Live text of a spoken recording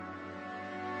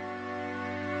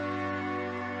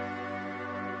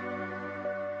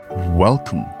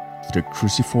Welcome to the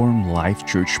Cruciform Life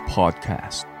Church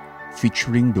podcast,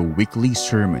 featuring the weekly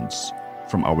sermons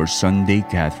from our Sunday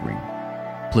gathering.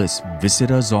 Please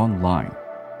visit us online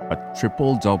at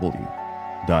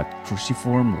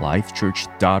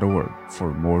www.cruciformlifechurch.org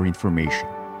for more information.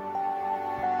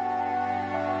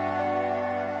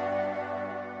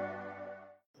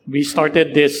 We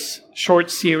started this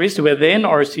short series within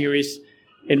our series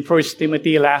in 1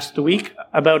 Timothy last week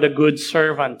about a good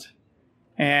servant.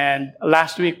 And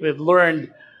last week we've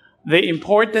learned the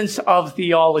importance of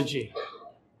theology.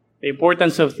 The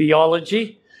importance of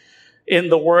theology in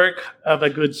the work of a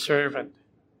good servant.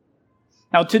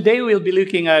 Now today we'll be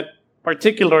looking at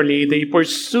particularly the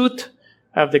pursuit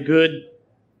of the good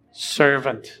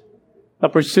servant. The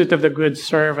pursuit of the good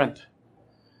servant.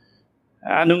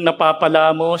 Anong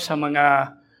napapala mo sa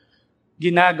mga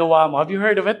ginagawa mo? Have you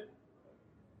heard of it?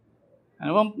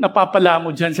 Ano bang napapala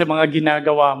mo dyan sa mga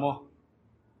ginagawa mo?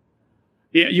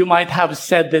 You might have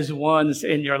said this once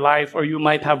in your life, or you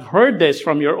might have heard this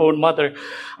from your own mother.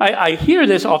 I hear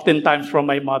this oftentimes from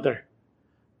my mother.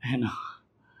 You know.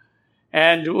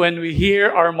 And when we hear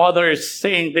our mothers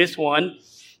saying this one,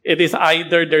 it is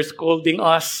either they're scolding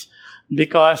us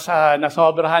because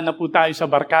nasobrahan na po tayo sa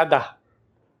barkada.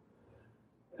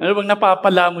 Ano bang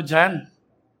napapala mo dyan?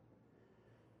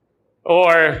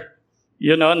 Or,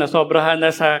 nasobrahan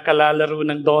na sa kalalaro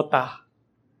ng Dota.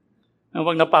 Ano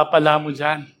bang napapala mo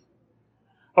dyan?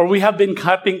 Or we have been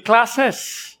cutting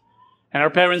classes. And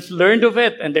our parents learned of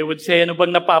it. And they would say, ano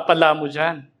bang napapala mo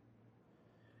dyan?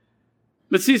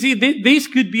 But see,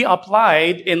 these could be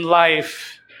applied in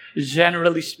life,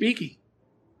 generally speaking.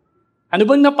 Ano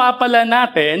bang napapala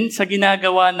natin sa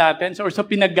ginagawa natin or sa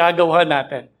pinaggagawa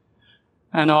natin?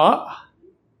 Ano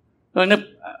bang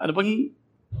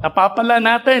napapala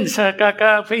natin sa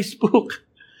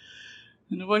kaka-Facebook?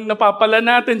 Ano bang napapala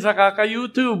natin sa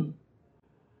kaka-YouTube?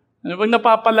 Ano bang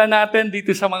napapala natin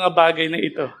dito sa mga bagay na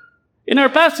ito? In our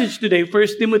passage today,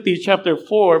 1 Timothy chapter 4,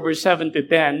 verse 7 to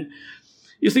 10,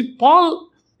 you see,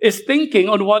 Paul is thinking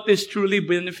on what is truly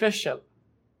beneficial.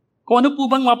 Kung ano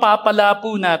po bang mapapala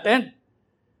po natin?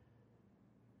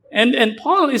 And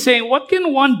Paul is saying, what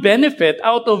can one benefit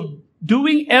out of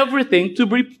doing everything to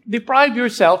deprive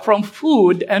yourself from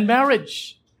food and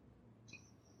marriage?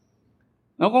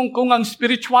 No, kung ang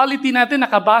spirituality natin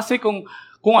nakabase kung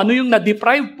ano yung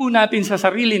na-deprive po natin sa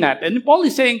sarili natin, Paul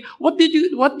is saying, what do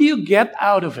you get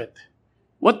out of it?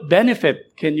 What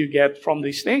benefit can you get from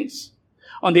these things?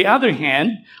 On the other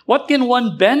hand, what can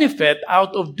one benefit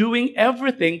out of doing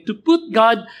everything to put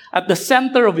God at the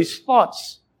center of his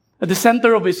thoughts, at the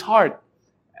center of his heart,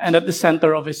 and at the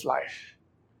center of his life?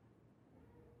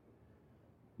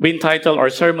 We entitle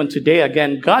our sermon today,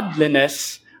 again,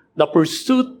 Godliness, the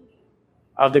Pursuit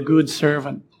of the Good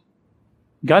Servant.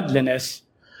 Godliness,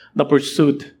 the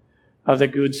pursuit of the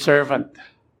good servant.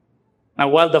 Now,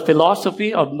 while the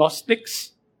philosophy of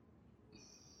Gnostics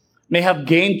may have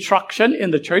gained traction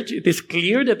in the church, it is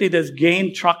clear that it has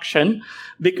gained traction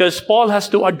because Paul has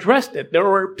to address it. There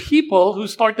were people who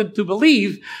started to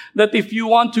believe that if you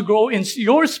want to grow in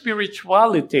your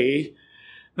spirituality,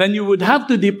 then you would have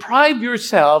to deprive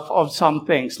yourself of some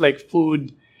things like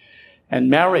food and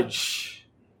marriage.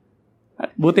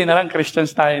 Buti na lang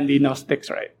Christians tayo, hindi Gnostics,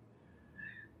 right?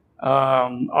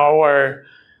 Our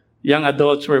young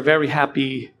adults were very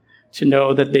happy to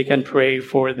know that they can pray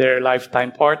for their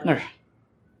lifetime partner.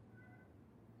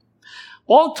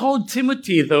 Paul told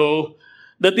Timothy, though,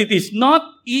 that it is not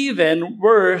even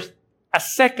worth a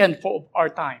second of our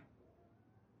time.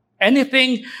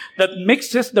 Anything that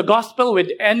mixes the gospel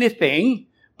with anything,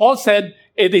 Paul said,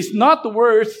 it is not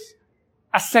worth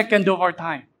a second of our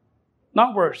time.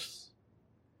 Not worth.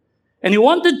 And he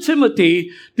wanted Timothy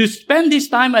to spend his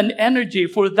time and energy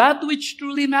for that which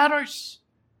truly matters.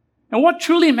 And what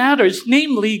truly matters,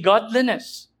 namely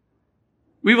godliness.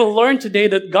 We will learn today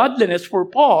that godliness for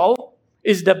Paul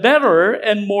is the better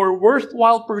and more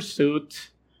worthwhile pursuit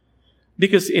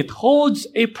because it holds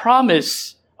a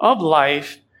promise of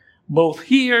life both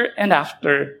here and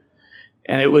after,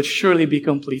 and it will surely be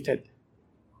completed.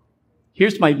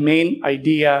 Here's my main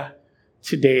idea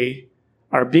today,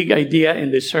 our big idea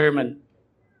in this sermon.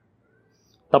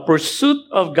 The pursuit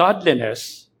of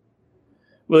godliness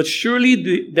will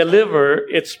surely deliver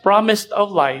its promise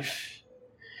of life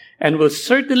and will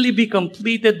certainly be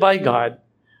completed by God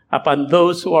upon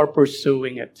those who are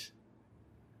pursuing it.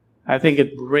 I think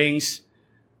it brings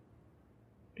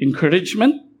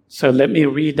encouragement. So let me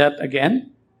read that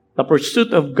again. The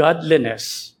pursuit of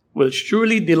godliness will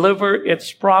surely deliver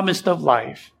its promise of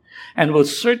life and will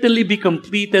certainly be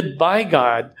completed by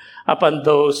God upon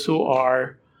those who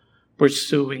are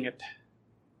pursuing it.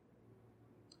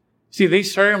 See,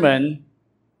 this sermon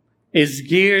is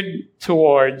geared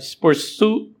towards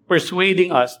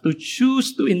persuading us to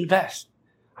choose to invest.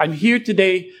 I'm here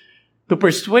today to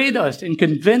persuade us and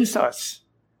convince us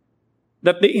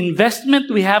that the investment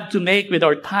we have to make with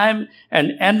our time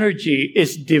and energy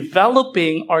is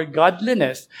developing our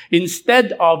godliness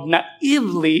instead of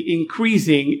naively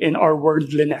increasing in our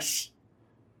worldliness.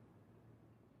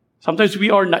 Sometimes we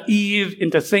are naive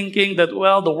into thinking that,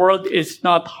 well, the world is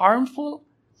not harmful.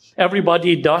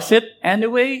 Everybody does it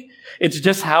anyway. It's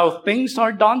just how things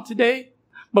are done today.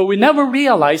 But we never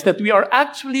realize that we are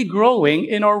actually growing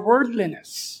in our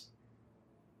worldliness.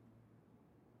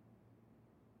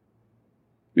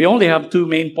 We only have 2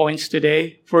 main points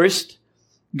today. First,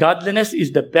 godliness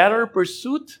is the better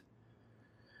pursuit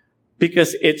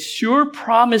because of its sure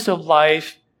promise of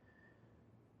life,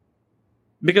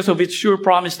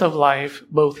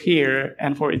 both here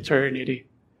and for eternity.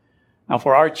 Now,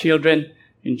 for our children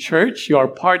in church, you are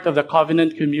part of the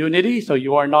covenant community, so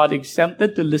you are not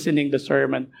exempted to listening to the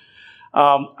sermon.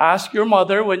 Ask your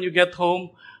mother when you get home,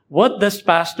 what does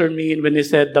pastor mean when he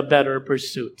said the better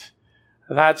pursuit?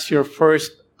 That's your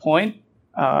first point,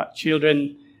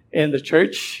 children in the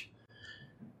church,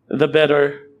 the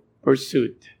better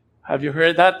pursuit. Have you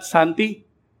heard that, Santi?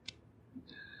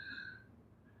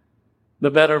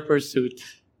 The better pursuit.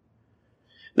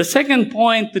 The second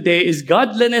point today is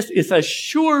godliness is a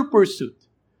sure pursuit.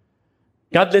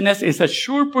 Godliness is a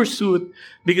sure pursuit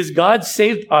because God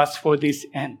saved us for this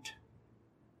end.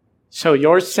 So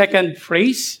your second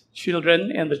phrase,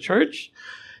 children in the church,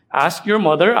 ask your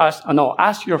mother,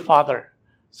 ask your father,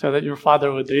 so that your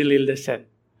father would really listen.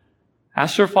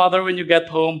 Ask your father when you get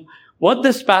home, what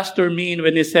does pastor mean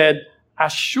when he said, a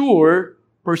sure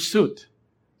pursuit?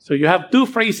 So you have 2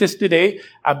 phrases today,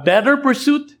 a better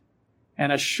pursuit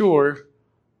and a sure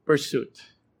pursuit.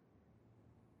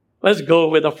 Let's go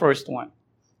with the first one.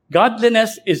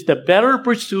 Godliness is the better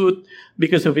pursuit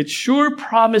because of its sure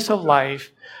promise of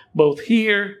life, both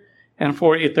here and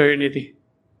for eternity.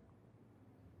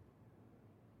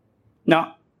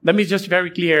 Now, let me just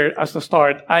very clear as a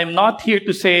start. I'm not here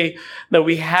to say that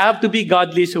we have to be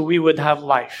godly so we would have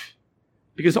life,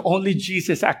 because only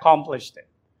Jesus accomplished it.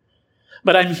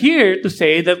 But I'm here to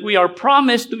say that we are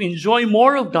promised to enjoy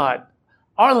more of God,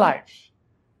 our life.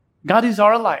 God is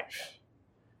our life,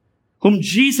 whom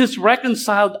Jesus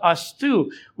reconciled us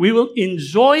to. We will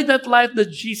enjoy that life that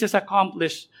Jesus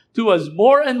accomplished to us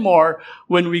more and more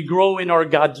when we grow in our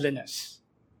godliness.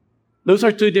 Those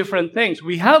are 2 different things.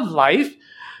 We have life.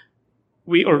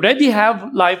 We already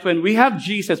have life when we have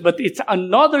Jesus, but it's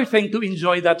another thing to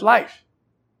enjoy that life.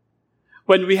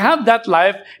 When we have that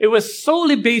life, it was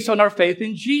solely based on our faith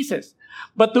in Jesus.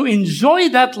 But to enjoy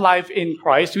that life in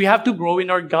Christ, we have to grow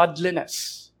in our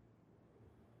godliness.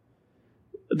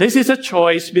 This is a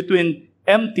choice between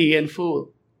empty and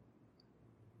full.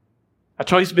 A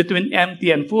choice between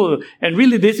empty and full. And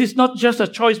really, this is not just a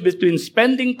choice between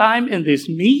spending time in these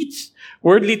meats,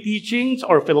 worldly teachings,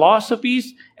 or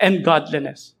philosophies, and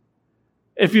godliness.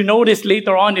 If you notice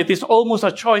later on, it is almost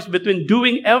a choice between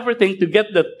doing everything to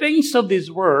get the things of this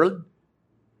world,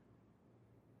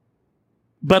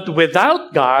 but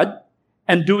without God,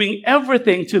 and doing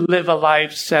everything to live a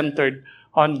life centered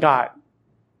on God.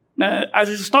 Now, as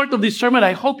the start of this sermon,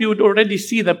 I hope you would already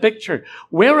see the picture.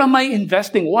 Where am I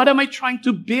investing? What am I trying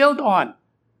to build on?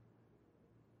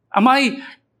 Am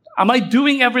I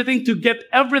doing everything to get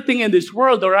everything in this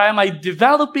world, or am I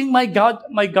developing my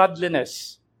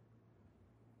godliness?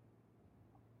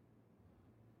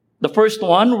 The first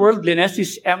one, worldliness,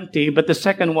 is empty, but the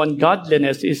second one,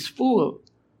 godliness, is full.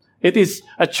 It is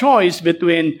a choice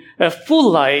between a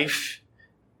full life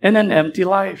and an empty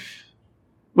life.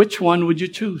 Which one would you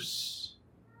choose?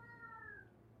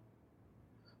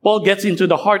 Paul gets into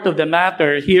the heart of the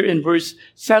matter here in verse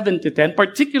 7 to 10,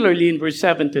 particularly in verse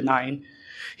 7 to 9.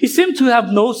 He seemed to have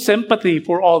no sympathy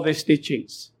for all these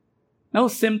teachings. No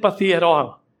sympathy at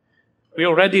all. We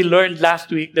already learned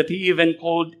last week that he even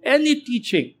called any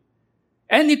teaching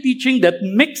that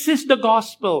mixes the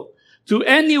gospel to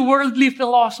any worldly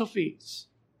philosophies,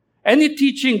 any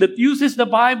teaching that uses the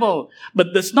Bible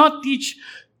but does not teach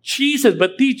Jesus,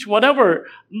 but teach whatever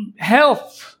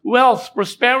health, wealth,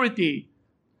 prosperity.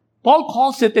 Paul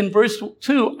calls it in verse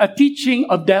 2 a teaching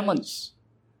of demons.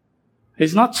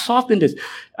 He's not soft in this.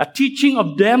 A teaching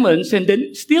of demons, and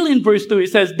then still in verse 2 he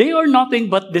says, they are nothing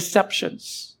but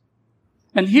deceptions.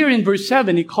 And here in verse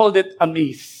 7 he called it a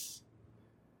myth.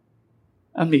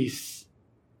 A myth.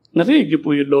 Narinig niyo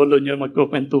po yung lolo niyo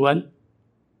magkukwentuhan?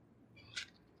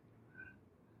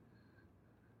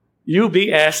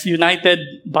 UBS,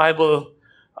 United Bible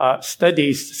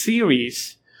Studies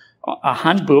series, a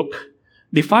handbook,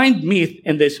 defined myth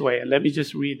in this way. And let me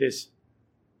just read this.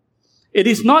 It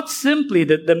is not simply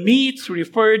that the myths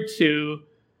referred to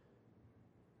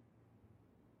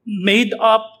made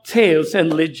up tales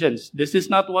and legends. This is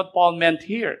not what Paul meant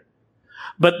here.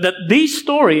 But that these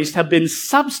stories have been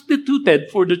substituted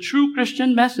for the true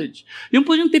Christian message. Yun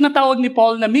po yung tinatawag ni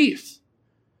Paul na myth.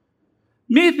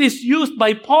 Myth is used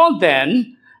by Paul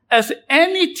then as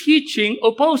any teaching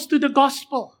opposed to the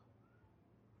gospel.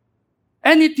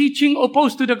 Any teaching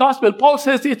opposed to the gospel. Paul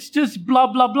says it's just blah,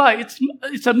 blah, blah.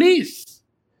 It's a myth.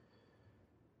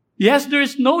 Yes, there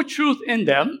is no truth in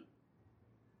them.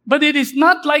 But it is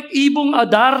not like Ibong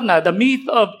Adarna, the myth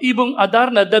of Ibong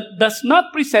Adarna that does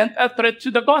not present a threat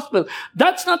to the gospel.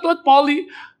 That's not what Paul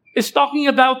is talking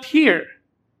about here.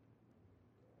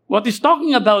 What he's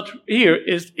talking about here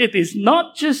is it is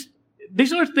not just,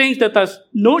 these are things that has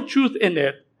no truth in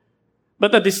it,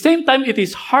 but at the same time it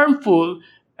is harmful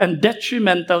and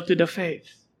detrimental to the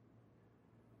faith.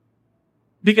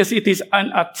 Because it is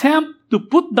an attempt to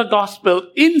put the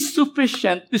gospel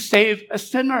insufficient to save a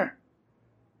sinner.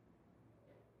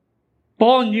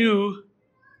 Paul knew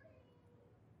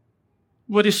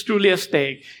what is truly at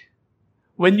stake.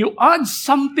 When you add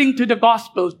something to the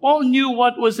gospel, Paul knew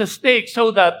what was at stake,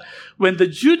 so that when the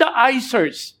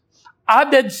Judaizers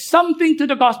added something to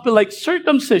the gospel like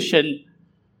circumcision,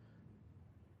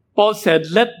 Paul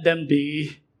said, let them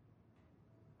be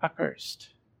accursed.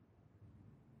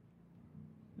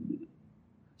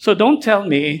 So don't tell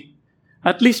me,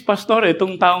 at least pastor,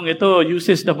 itong taong ito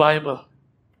uses the Bible.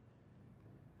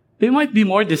 They might be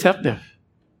more deceptive.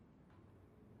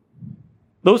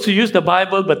 Those who use the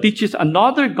Bible but teaches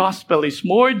another gospel is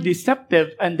more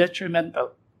deceptive and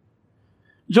detrimental.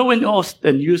 Joel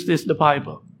Austin uses the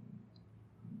Bible.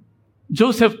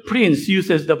 Joseph Prince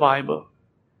uses the Bible.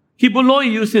 Kibuloy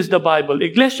uses the Bible.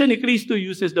 Iglesia ni Cristo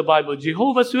uses the Bible.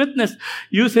 Jehovah's Witness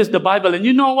uses the Bible. And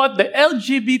you know what? The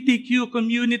LGBTQ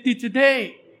community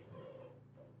today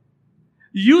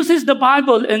uses the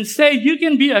Bible and say you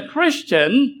can be a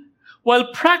Christian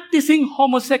while practicing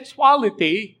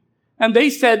homosexuality, and they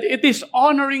said it is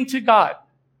honoring to God.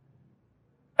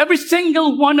 Every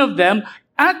single one of them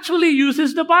actually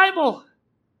uses the Bible.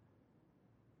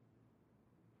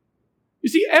 You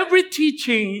see, every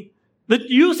teaching that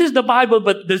uses the Bible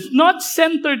but does not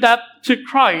center that to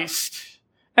Christ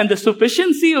and the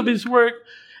sufficiency of His work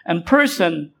and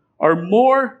person are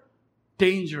more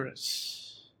dangerous.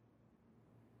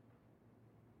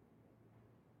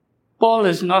 Paul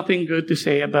has nothing good to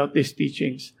say about these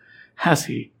teachings, has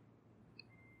he?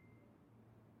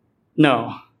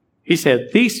 No. He said,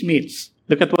 these myths,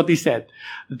 look at what he said,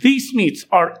 these myths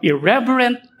are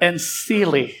irreverent and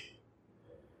silly.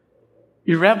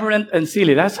 Irreverent and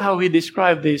silly. That's how he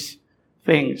described these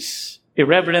things.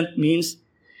 Irreverent means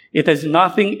it has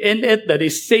nothing in it that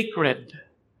is sacred.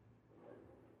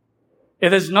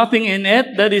 It has nothing in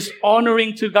it that is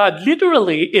honoring to God.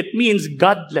 Literally, it means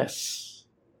godless.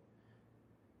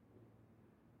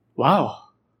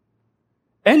 Wow.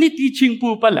 Any teaching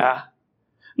po pala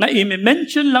na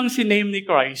i-mention lang si name ni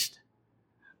Christ,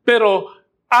 pero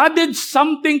added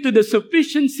something to the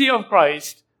sufficiency of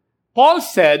Christ, Paul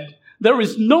said there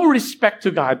is no respect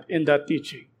to God in that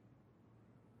teaching.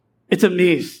 It's a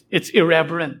myth. It's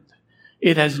irreverent.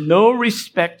 It has no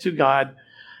respect to God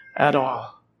at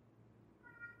all.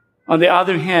 On the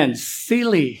other hand,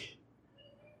 silly.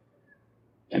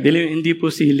 Hindi po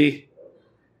silly.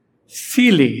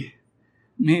 Silly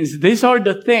means these are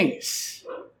the things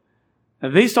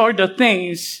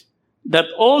that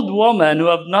old women who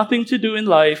have nothing to do in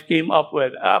life came up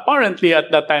with. Apparently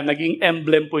at that time, naging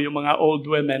emblem po yung mga old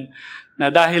women na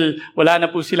dahil wala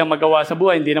na po silang magawa sa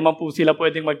buhay, hindi naman po sila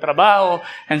pwedeng magtrabaho,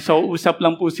 and so usap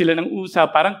lang po sila ng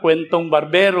usap, parang kwentong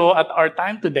barbero at our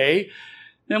time today.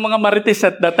 Yung mga marites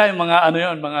at that time,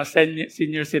 mga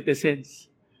senior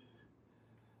citizens.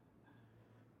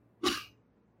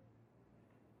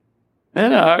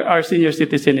 And our senior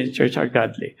citizens in church are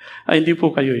godly. Hindi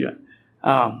po kayo yun.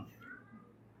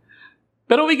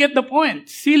 Pero we get the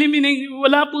point. Silly meaning,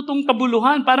 wala po itong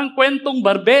kabuluhan. Parang kwentong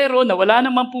barbero na wala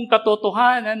naman pong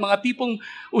katotohanan. Mga tipong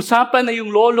usapan na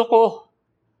yung lolo ko.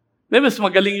 Mas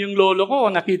magaling yung lolo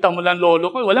ko. Nakita mo lang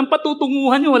lolo ko. Walang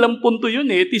patutunguhan yun. Walang punto yun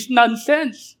eh. It is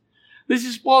nonsense. This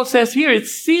is Paul says here,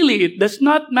 it's silly. It does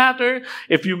not matter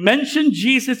if you mention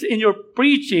Jesus in your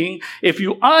preaching. If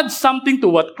you add something to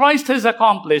what Christ has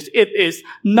accomplished, it is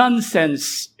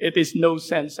nonsense. It is no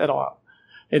sense at all.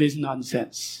 It is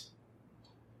nonsense.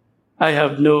 I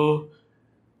have no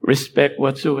respect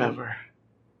whatsoever.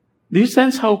 Do you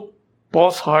sense how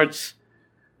Paul's heart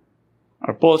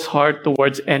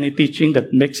towards any teaching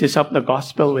that mixes up the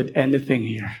gospel with anything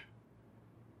here?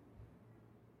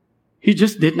 He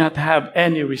just did not have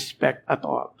any respect at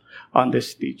all on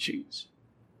these teachings.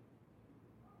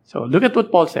 So look at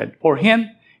what Paul said. For him,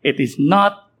 it is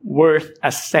not worth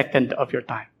a second of your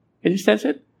time. Can you sense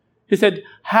it? He said,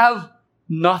 have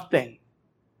nothing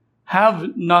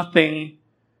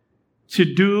to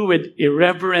do with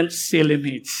irreverent, silly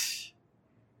meats.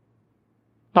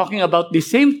 Talking about the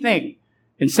same thing.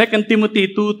 In 2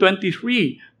 Timothy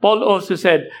 2:23, Paul also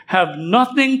said, have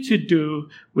nothing to do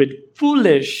with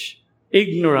foolish,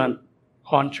 ignorant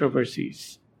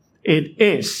controversies. It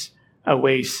is a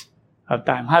waste of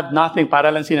time. Have nothing.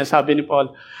 Para lang sinasabi ni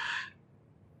Paul,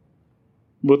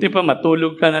 buti pa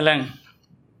matulog ka na lang.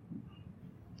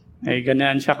 Ay,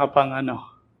 ganyan siya kapang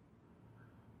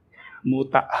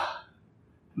muta.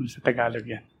 Sa Tagalog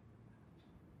yan.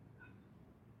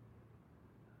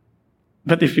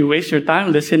 But if you waste your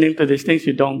time listening to these things,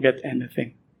 you don't get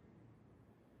anything.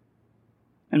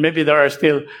 And maybe there are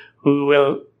still who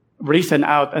will reason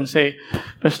out and say,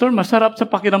 Pastor, masarap sa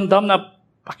pakiramdam na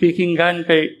pakikinggan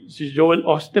kay si Joel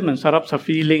Austin. Masarap sa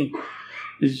feeling.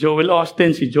 Si Joel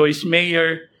Austin, si Joyce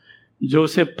Meyer,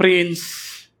 Joseph Prince.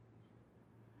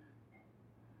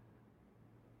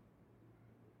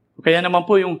 Kaya naman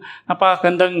po yung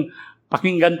napakagandang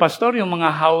pakinggan, Pastor, yung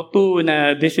mga how-to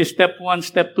na this is step 1,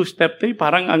 step 2, step 3.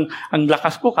 Parang ang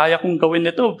lakas ko, kaya kong gawin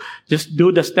ito. Just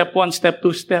do the step 1, step 2,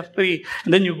 step 3.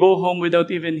 And then you go home without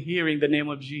even hearing the name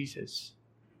of Jesus.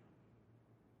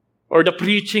 Or the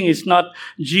preaching is not,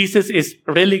 Jesus is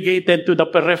relegated to the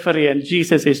periphery and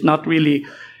Jesus is not really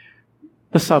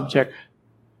the subject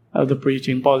of the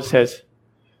preaching. Paul says,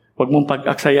 huwag mong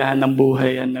pag-aksayahan ng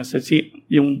buhay yan.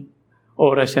 Yung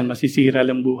oras yan, masisira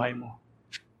lang buhay mo.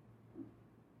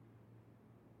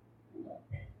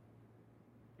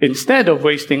 Instead of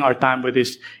wasting our time with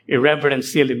these irreverent,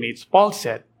 silly meats, Paul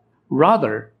said,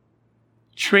 rather,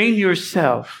 train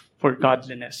yourself for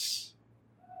godliness.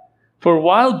 For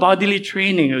while bodily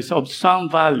training is of some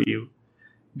value,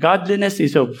 godliness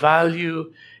is of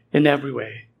value in every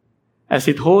way, as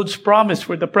it holds promise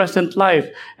for the present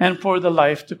life and for the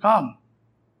life to come.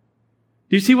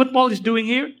 Do you see what Paul is doing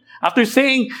here? After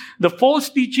saying the false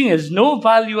teaching has no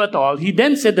value at all, he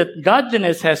then said that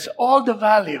godliness has all the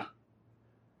value.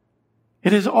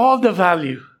 It is all the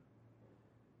value.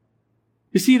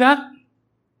 You see that?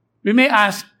 We may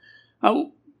ask,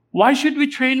 why should we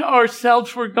train ourselves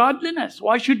for godliness?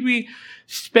 Why should we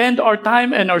spend our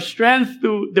time and our strength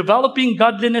to developing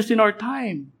godliness in our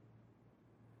time?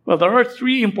 Well, there are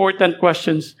 3 important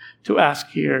questions to ask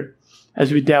here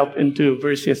as we delve into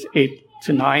verses 8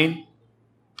 to 9,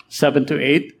 7 to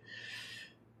 8.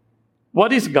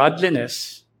 What is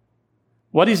godliness?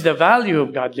 What is the value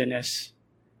of godliness?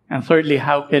 And thirdly,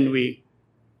 how can we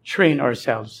train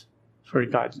ourselves for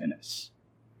godliness?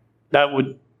 That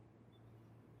would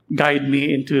guide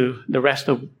me into the rest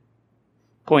of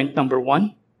point number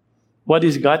 1. What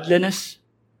is godliness?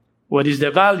 What is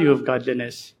the value of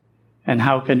godliness? And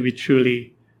how can we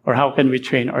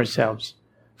train ourselves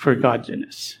for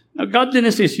godliness? Now,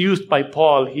 godliness is used by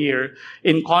Paul here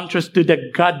in contrast to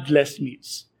the godless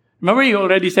meats. Remember, he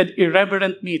already said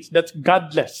irreverent meats. That's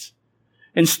godless.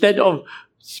 Instead of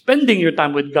spending your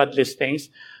time with godless things,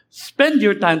 spend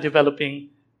your time developing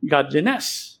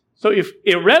godliness. So if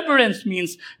irreverence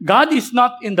means God is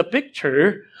not in the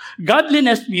picture,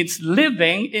 godliness means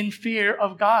living in fear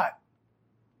of God.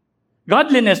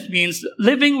 Godliness means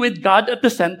living with God at the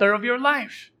center of your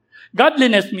life.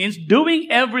 Godliness means doing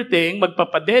everything,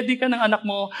 magpapadedi ka ng anak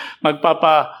mo,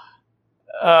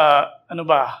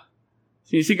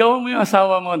 sinisigawan mo yung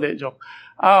asawa mo, hindi, joke.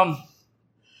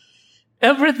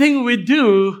 Everything we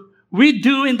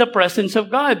do in the presence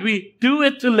of God. We do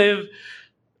it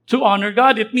to honor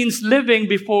God. It means living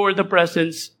before the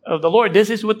presence of the Lord.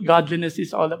 This is what godliness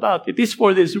is all about. It is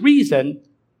for this reason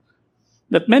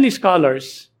that many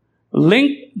scholars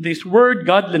link this word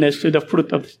godliness to the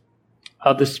fruit of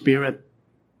the Spirit.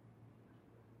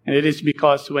 And it is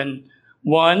because when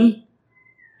one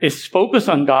is focused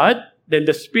on God, then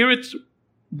the Spirit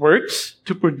works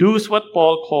to produce what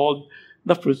Paul called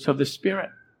the fruits of the Spirit.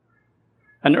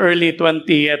 An early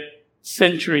 20th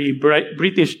century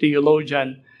British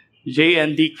theologian,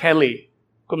 J.N.D. Kelly,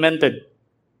 commented,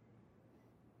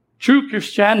 true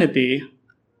Christianity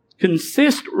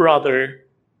consists rather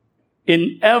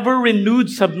in ever-renewed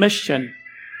submission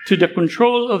to the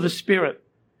control of the Spirit,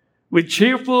 with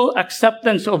cheerful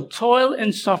acceptance of toil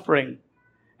and suffering,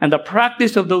 and the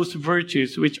practice of those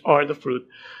virtues which are the fruit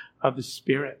of the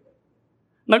Spirit.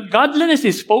 Now, godliness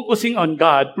is focusing on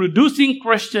God, producing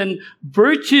Christian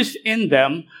virtues in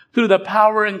them through the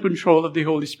power and control of the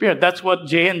Holy Spirit. That's what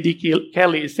J.N.D.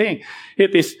 Kelly is saying.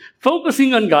 It is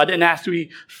focusing on God, and as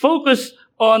we focus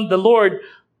on the Lord,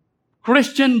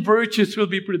 Christian virtues will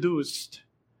be produced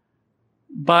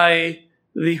by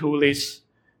the Holy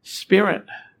Spirit.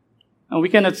 And we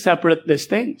cannot separate these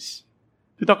things.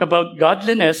 To talk about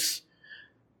godliness,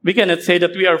 we cannot say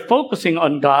that we are focusing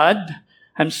on God.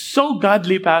 I'm so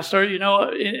godly, Pastor. You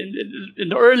know, in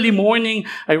the early morning,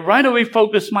 I right away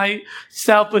focus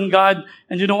myself on God.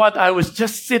 And you know what? I was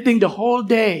just sitting the whole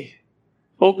day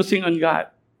focusing on God.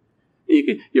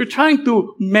 You're trying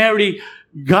to marry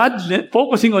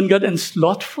focusing on God and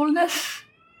slothfulness?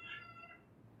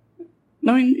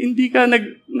 No, hindi ka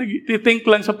nag-think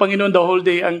lang sa Panginoon the whole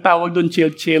day. Ang tawag doon,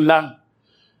 chill lang.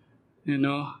 You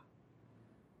know?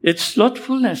 It's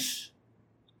slothfulness.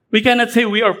 We cannot say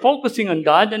we are focusing on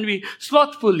God and we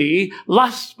slothfully,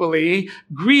 lustfully,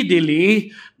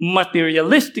 greedily,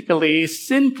 materialistically,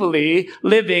 sinfully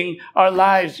living our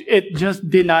lives. It just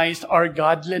denies our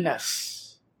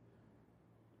godliness.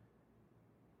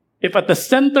 If at the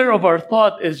center of our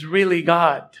thought is really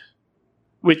God,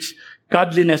 which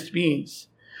godliness means,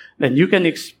 then you can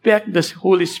expect the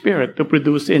Holy Spirit to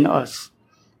produce in us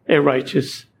a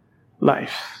righteous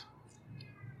life.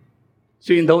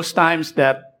 So in those times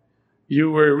that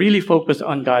you were really focused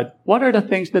on God, what are the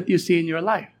things that you see in your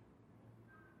life?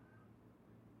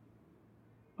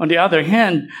 On the other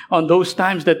hand, on those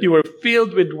times that you were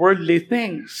filled with worldly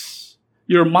things,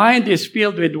 your mind is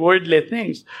filled with worldly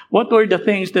things, what were the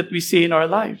things that we see in our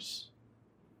lives?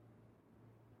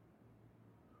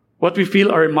 What we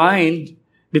fill our mind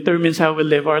determines how we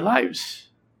live our lives.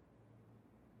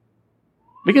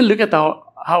 We can look at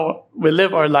how we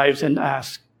live our lives and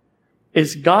ask,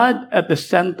 is God at the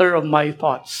center of my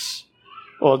thoughts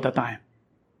all the time?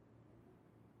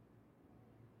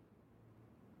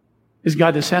 Is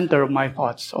God the center of my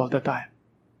thoughts all the time?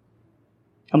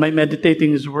 Am I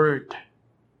meditating His Word?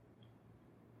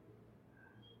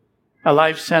 A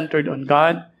life centered on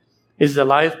God is the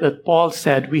life that Paul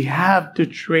said we have to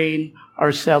train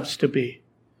ourselves to be.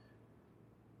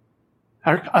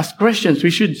 As Christians, we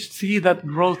should see that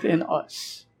growth in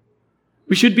us.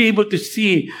 We should be able to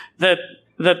see that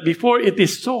before it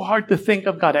is so hard to think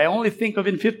of God. I only think of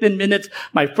in 15 minutes,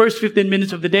 my first 15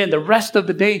 minutes of the day, and the rest of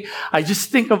the day, I just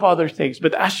think of other things.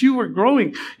 But as you are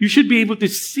growing, you should be able to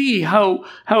see how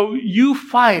you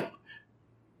fight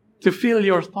to fill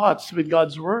your thoughts with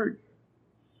God's Word.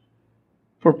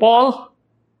 For Paul,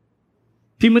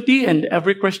 Timothy, and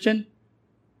every Christian,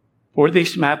 for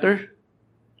this matter,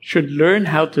 should learn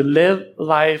how to live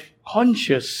life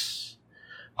conscious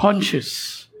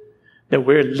that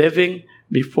we're living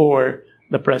before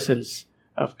the presence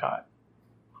of God.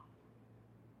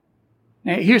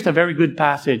 Now, here's a very good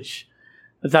passage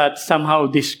that somehow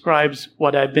describes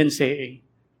what I've been saying.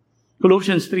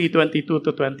 Colossians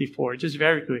 3:22-24, just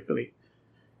very quickly.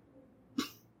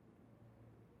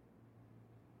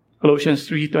 Colossians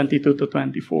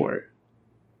 3:22-24.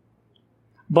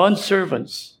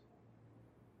 Bondservants,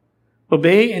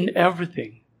 obey in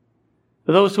everything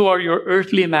those who are your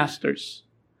earthly masters,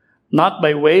 not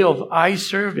by way of eye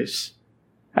service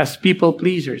as people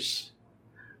pleasers,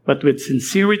 but with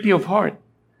sincerity of heart,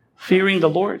 fearing the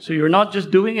Lord. So you're not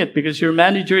just doing it because your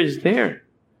manager is there.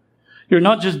 You're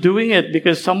not just doing it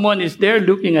because someone is there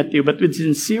looking at you, but with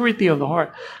sincerity of the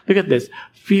heart. Look at this.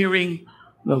 Fearing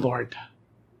the Lord.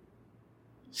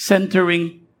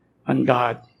 Centering on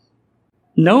God.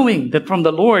 Knowing that from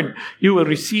the Lord you will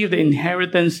receive the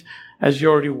inheritance as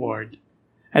your reward.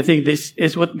 I think this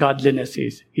is what godliness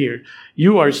is here.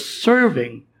 You are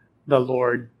serving the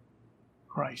Lord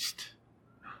Christ.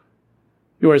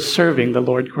 You are serving the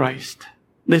Lord Christ.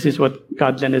 This is what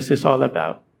godliness is all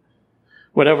about.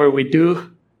 Whatever we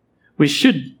do, we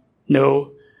should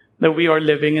know that we are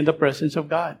living in the presence of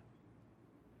God.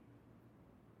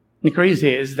 The crazy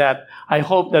is that I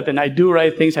hope that when I do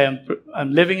right things, I'm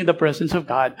living in the presence of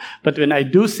God. But when I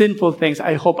do sinful things,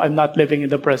 I hope I'm not living in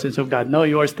the presence of God. No,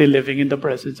 you are still living in the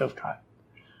presence of God.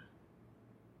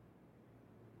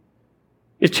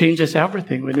 It changes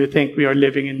everything when we think we are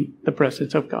living in the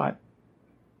presence of God.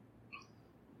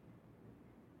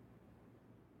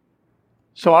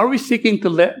 So are we seeking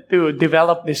to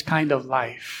develop this kind of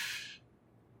life?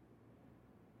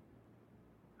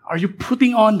 Are you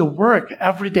putting on the work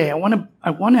every day? I want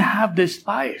to have this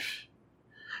life.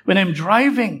 When I'm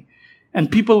driving and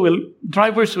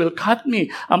drivers will cut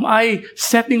me, am I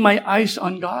setting my eyes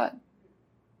on God?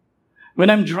 When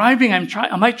I'm driving,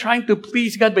 am I trying to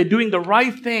please God by doing the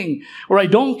right thing? Or I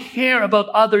don't care about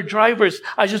other drivers.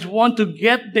 I just want to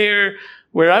get there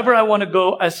wherever I want to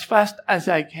go as fast as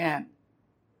I can.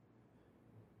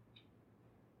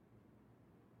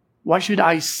 Why should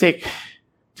I seek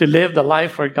to live the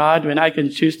life for God when I can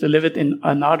choose to live it in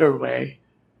another way?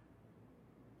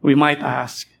 We might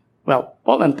ask. Well,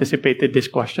 Paul anticipated this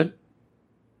question.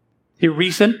 He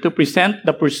reasoned to present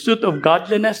the pursuit of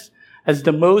godliness as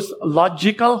the most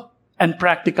logical and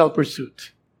practical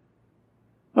pursuit.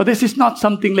 Now, this is not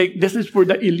something like this is for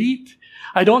the elite.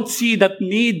 I don't see that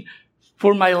need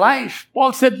for my life.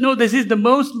 Paul said, no, this is the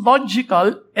most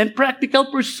logical and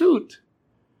practical pursuit.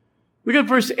 Look at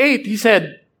verse 8. He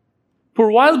said,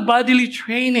 for while bodily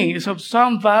training is of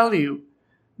some value,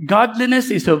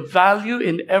 godliness is of value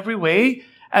in every way,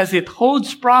 as it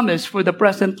holds promise for the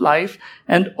present life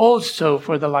and also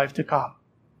for the life to come.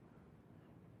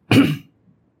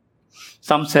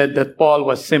 Some said that Paul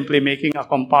was simply making a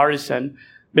comparison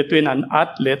between an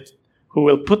athlete who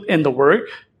will put in the work,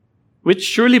 which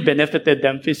surely benefited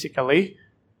them physically,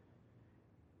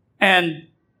 and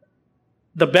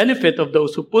the benefit of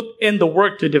those who put in the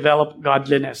work to develop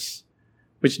godliness,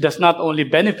 which does not only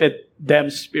benefit them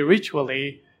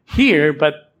spiritually here,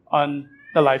 but on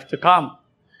the life to come.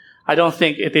 I don't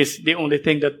think it is the only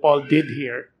thing that Paul did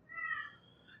here.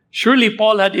 Surely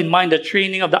Paul had in mind the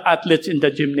training of the athletes in the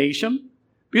gymnasium,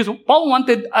 because Paul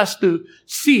wanted us to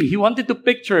see, he wanted to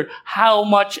picture how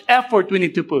much effort we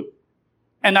need to put.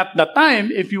 And at that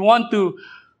time, if you want to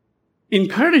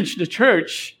encourage the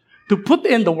church to put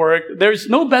in the work, there is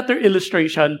no better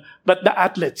illustration but the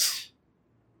athletes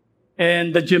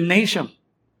and the gymnasium.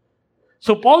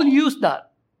 So Paul used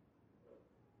that.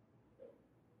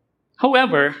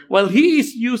 However, while he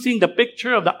is using the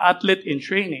picture of the athlete in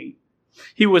training,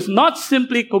 he was not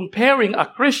simply comparing a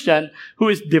Christian who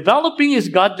is developing his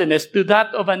godliness to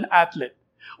that of an athlete.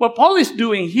 What Paul is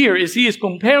doing here is he is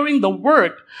comparing the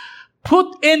work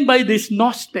put in by these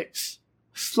Gnostics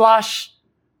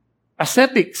 /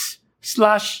 ascetics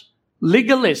 /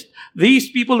 legalists. These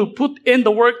people who put in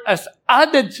the work as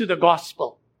added to the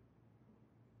gospel.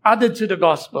 Added to the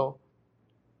gospel.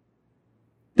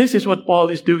 This is what Paul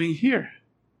is doing here.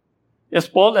 Yes,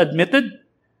 Paul admitted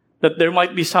that there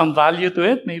might be some value to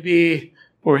it, maybe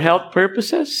for health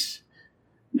purposes.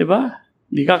 Diba?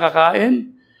 Di ka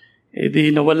kakain,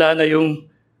 di nawala na yung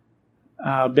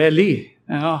belly.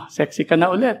 Sexy ka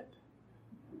na ulit.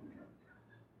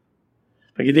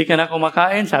 Pag hindi ka na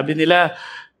kumakain, sabi nila,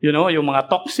 yung mga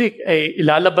toxic,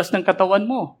 ilalabas ng katawan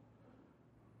mo.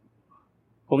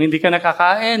 Kung hindi ka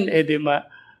nakakain,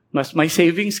 mas may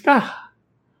savings ka.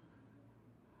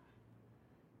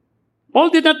 Paul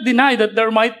did not deny that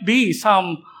there might be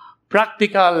some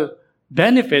practical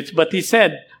benefits, but he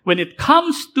said, when it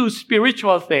comes to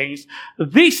spiritual things,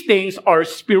 these things are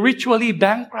spiritually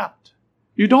bankrupt.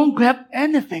 You don't get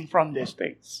anything from these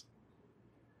things.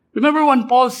 Remember when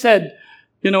Paul said,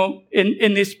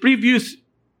 in his previous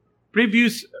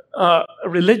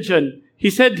religion, he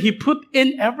said he put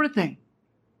in everything.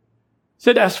 He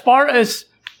said, as far as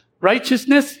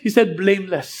righteousness, he said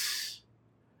blameless.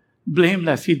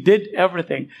 Blameless. He did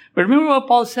everything. But remember what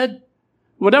Paul said?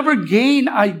 Whatever gain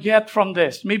I get from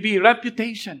this, maybe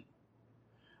reputation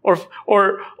or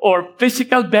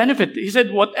physical benefit. He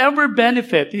said, whatever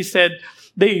benefit, he said,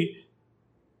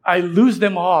 I lose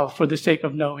them all for the sake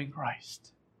of knowing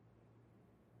Christ.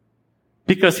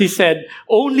 Because he said,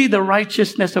 only the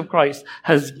righteousness of Christ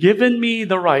has given me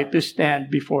the right to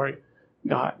stand before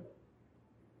God.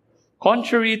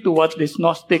 Contrary to what these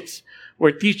Gnostics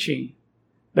were teaching,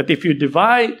 that if you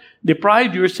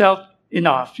deprive yourself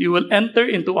enough, you will enter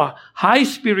into a high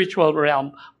spiritual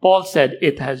realm. Paul said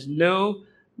it has no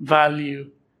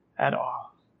value at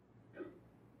all.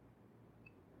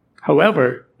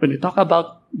 However, when you talk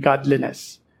about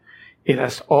godliness, it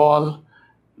has all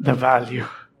the value.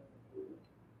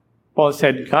 Paul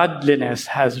said godliness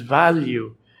has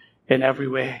value in every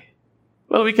way.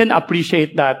 Well, we can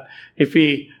appreciate that if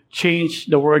we change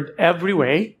the word every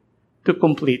way to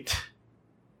complete.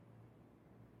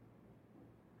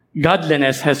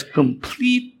 Godliness has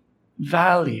complete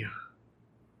value.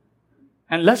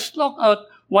 And let's look at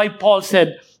why Paul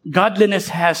said godliness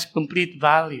has complete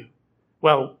value.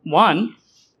 Well, one,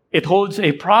 it holds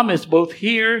a promise both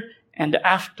here and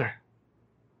after.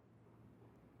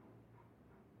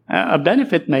 A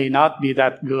benefit may not be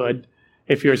that good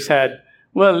if you're said,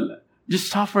 well,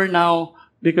 just suffer now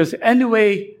because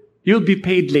anyway, you'll be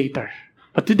paid later.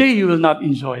 But today you will not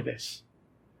enjoy this.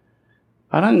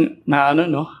 Parang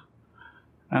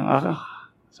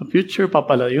sa future pa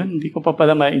pala yun. Hindi ko pa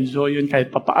pala ma-enjoy yun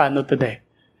kahit papaano today.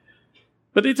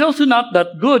 But it's also not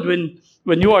that good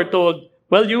when you are told,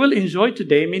 well, you will enjoy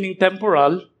today, meaning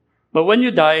temporal, but when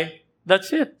you die,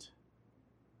 that's it.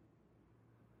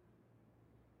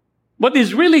 What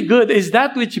is really good is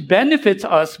that which benefits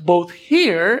us both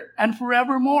here and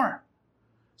forevermore.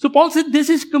 So Paul said this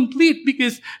is complete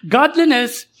because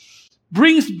godliness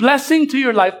brings blessing to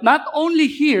your life, not only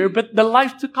here, but the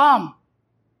life to come.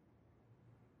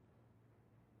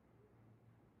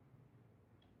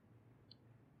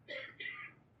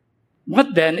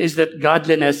 What then is that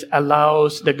godliness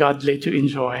allows the godly to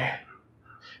enjoy?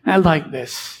 I like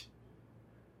this.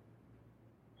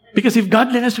 Because if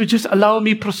godliness would just allow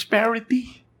me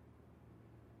prosperity,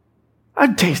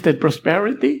 I've tasted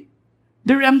prosperity.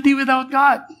 They're empty without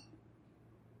God.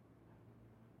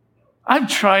 I've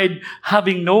tried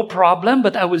having no problem,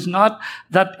 but I was not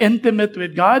that intimate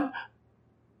with God.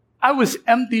 I was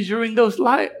empty during those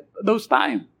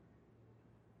times.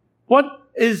 What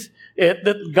is it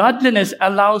that godliness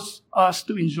allows us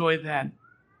to enjoy then?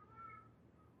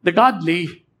 The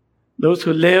godly, those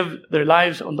who live their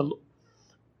lives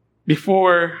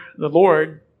before the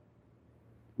Lord,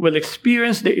 will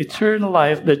experience the eternal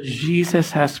life that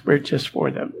Jesus has purchased for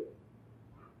them.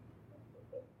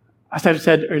 As I've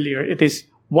said earlier, it is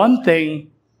one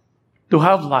thing to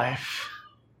have life.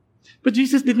 But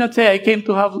Jesus did not say, I came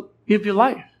to give you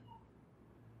life.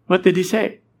 What did he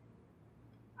say?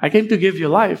 I came to give you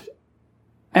life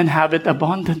and have it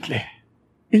abundantly.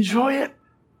 Enjoy it.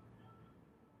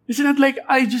 It's not like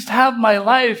I just have my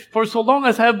life for so long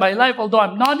as I have my life, although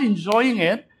I'm not enjoying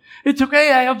it. It's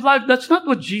okay, I have life. That's not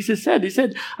what Jesus said. He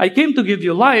said, I came to give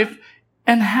you life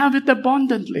and have it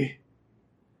abundantly.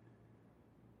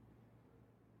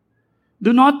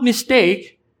 Do not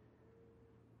mistake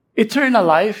eternal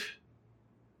life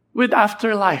with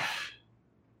afterlife.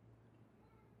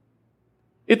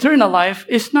 Eternal life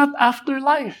is not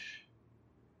afterlife.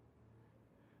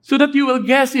 So that you will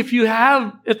guess if you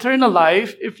have eternal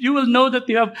life, if you will know that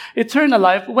you have eternal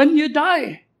life when you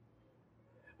die.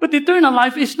 But eternal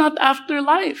life is not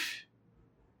afterlife.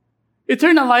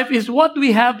 Eternal life is what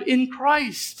we have in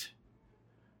Christ.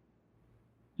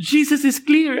 Jesus is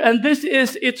clear, and this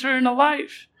is eternal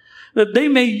life, that they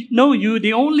may know you,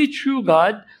 the only true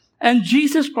God, and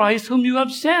Jesus Christ whom you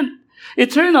have sent.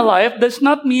 Eternal life does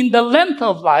not mean the length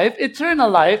of life. Eternal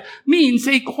life means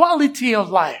a quality of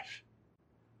life.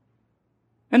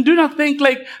 And do not think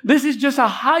like this is just a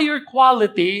higher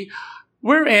quality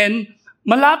wherein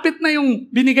malapit na yung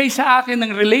binigay sa akin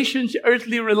ng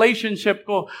earthly relationship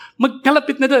ko.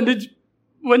 Magkalapit na doon.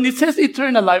 When it says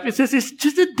eternal life, it says it's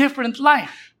just a different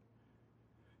life.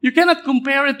 You cannot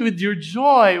compare it with your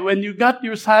joy when you got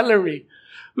your salary.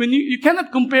 You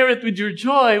cannot compare it with your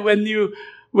joy when you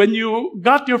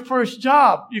got your first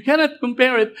job. You cannot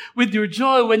compare it with your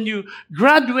joy when you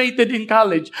graduated in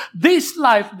college. This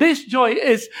life, this joy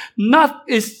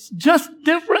is just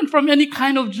different from any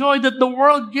kind of joy that the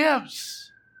world gives.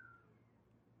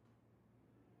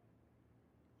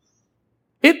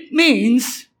 It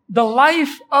means the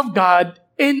life of God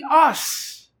in us.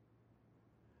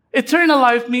 Eternal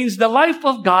life means the life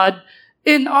of God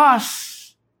in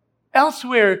us.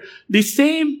 Elsewhere, the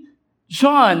same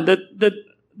John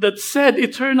that said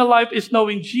eternal life is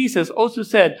knowing Jesus also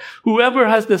said, whoever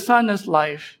has the Son has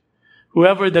life.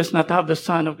 Whoever does not have the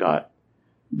Son of God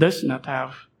does not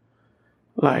have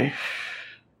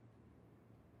life.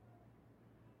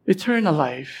 Eternal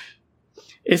life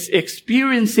is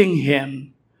experiencing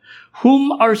Him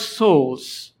whom our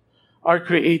souls are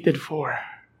created for.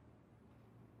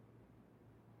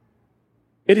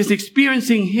 It is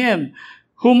experiencing Him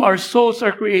whom our souls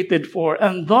are created for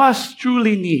and thus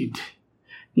truly need,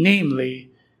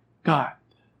 namely God.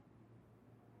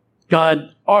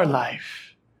 God, our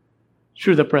life,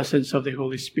 through the presence of the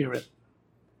Holy Spirit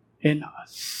in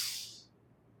us.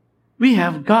 We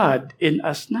have God in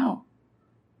us now.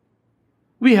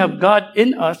 We have God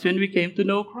in us when we came to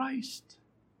know Christ.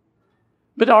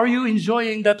 But are you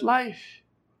enjoying that life?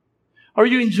 Are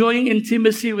you enjoying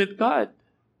intimacy with God?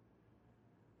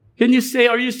 Are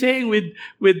you saying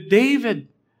with David,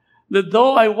 that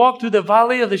though I walk through the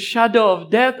valley of the shadow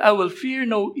of death, I will fear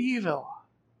no evil?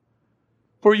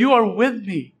 For you are with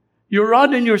me. Your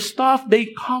rod and your staff,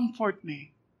 they comfort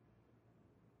me.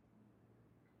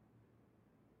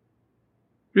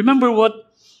 Remember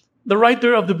what the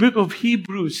writer of the book of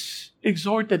Hebrews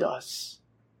exhorted us.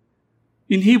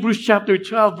 In Hebrews chapter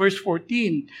 12, verse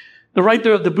 14, the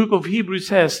writer of the book of Hebrews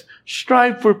says,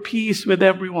 strive for peace with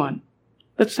everyone.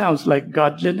 That sounds like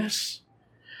godliness.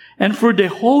 And for the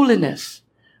holiness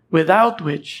without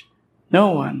which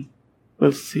no one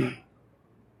will see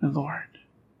the Lord.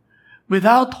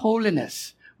 Without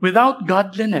holiness, without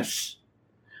godliness,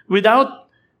 without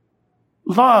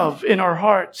love in our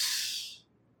hearts,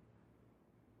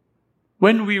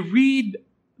 when we read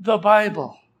the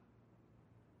Bible,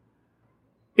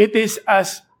 it is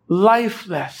as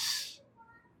lifeless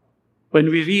when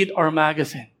we read our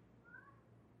magazine.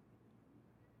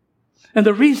 And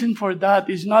the reason for that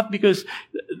is not because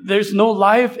there's no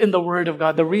life in the Word of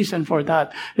God. The reason for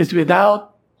that is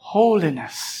without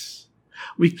holiness,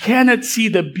 we cannot see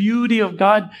the beauty of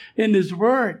God in His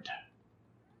Word.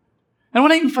 And I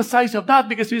want to emphasize of that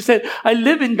because we said, I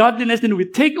live in godliness, and we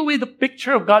take away the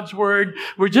picture of God's Word.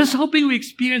 We're just hoping we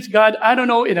experience God, I don't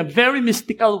know, in a very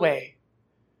mystical way.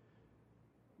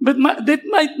 But that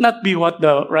might not be what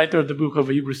the writer of the book of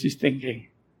Hebrews is thinking.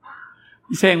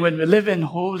 He's saying when we live in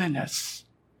holiness,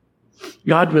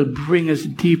 God will bring us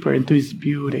deeper into His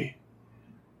beauty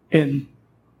in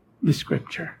the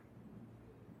Scripture.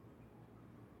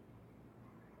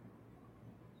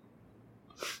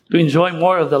 To enjoy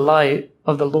more of the light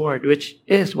of the Lord, which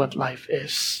is what life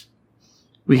is,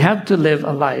 we have to live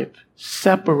a life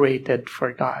separated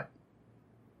for God.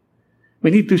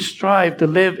 We need to strive to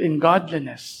live in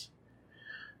godliness,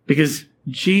 because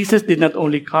Jesus did not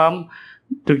only come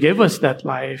to give us that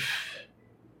life,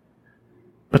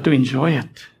 but to enjoy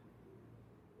it.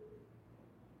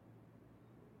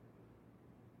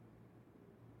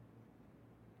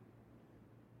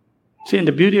 See, in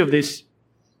the beauty of this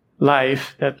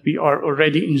life that we are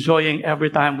already enjoying every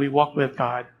time we walk with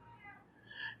God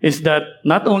is that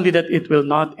not only that it will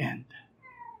not end,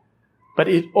 but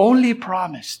it only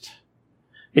promised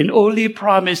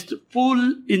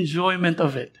full enjoyment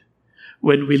of it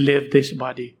when we live this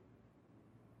body.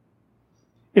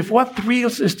 If what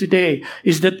thrills us today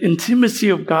is that intimacy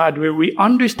of God where we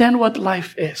understand what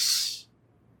life is,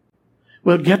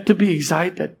 we'll get to be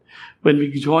excited when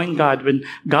we join God, when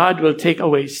God will take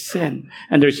away sin,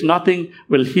 and there's nothing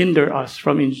will hinder us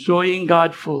from enjoying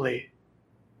God fully.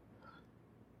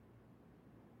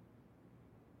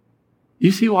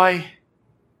 You see why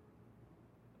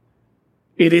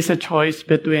it is a choice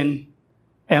between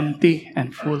empty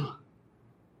and full?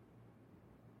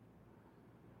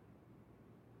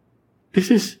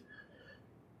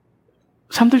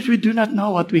 Sometimes we do not know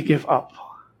what we give up.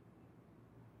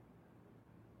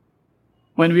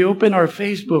 When we open our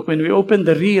Facebook, when we open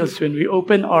the Reels, when we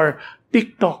open our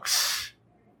TikToks,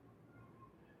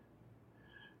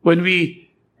 when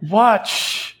we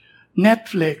watch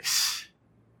Netflix,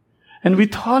 and we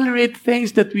tolerate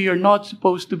things that we are not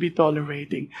supposed to be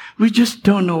tolerating, we just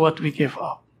don't know what we give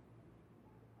up.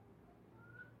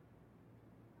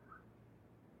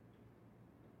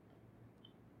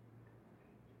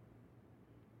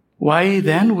 Why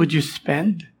then would you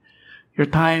spend your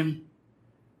time,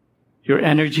 your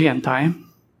energy and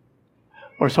time?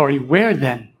 Where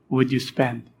then would you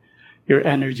spend your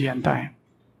energy and time?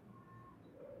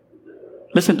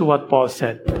 Listen to what Paul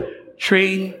said.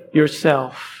 Train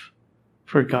yourself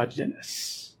for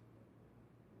godliness.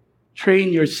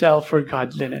 Train yourself for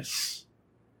godliness.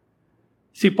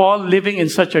 See, Paul living in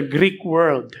such a Greek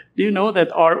world. Do you know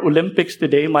that our Olympics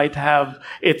today might have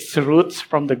its roots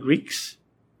from the Greeks?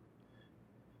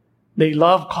 They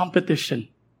love competition.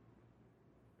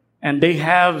 And they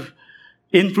have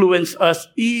influenced us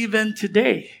even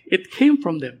today. It came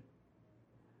from them.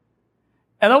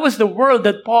 And that was the world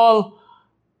that Paul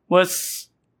was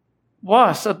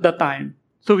at the time.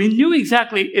 So he knew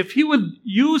exactly if he would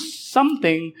use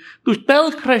something to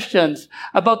tell Christians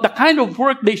about the kind of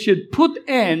work they should put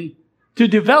in to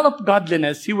develop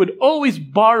godliness, he would always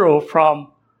borrow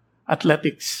from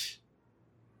athletics.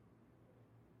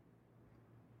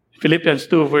 Philippians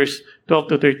 2 verse 12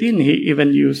 to 13, he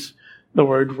even used the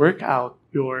word work out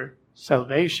your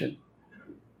salvation.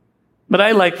 But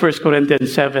I like 1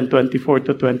 Corinthians 7, 24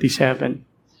 to 27.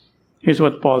 Here's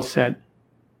what Paul said.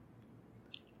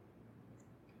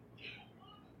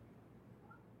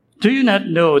 Do you not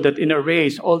know that in a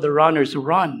race all the runners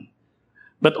run,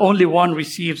 but only one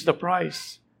receives the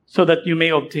prize, so that you may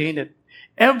obtain it?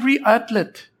 Every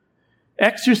athlete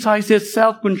exercises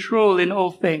self-control in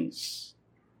all things.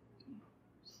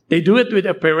 They do it with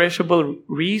a perishable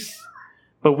wreath,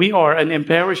 but we an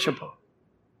imperishable.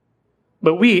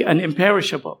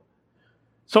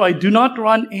 So I do not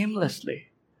run aimlessly.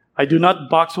 I do not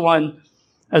box one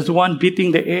as one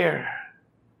beating the air.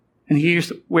 And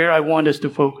here's where I want us to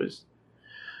focus.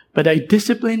 But I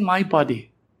discipline my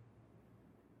body.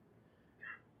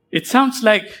 It sounds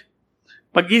like,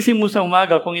 pagising mo sa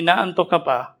umaga, kung inaantok ka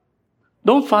pa,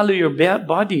 don't follow your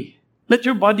body. Let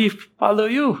your body follow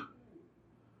you.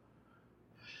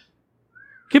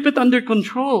 Keep it under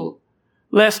control,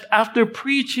 lest after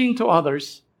preaching to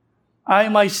others, I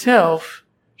myself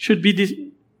should be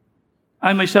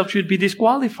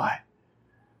disqualified.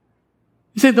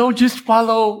 He said, don't just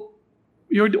follow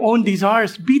your own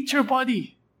desires. Beat your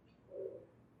body.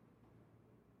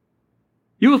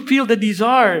 You will feel the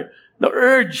desire, the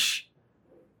urge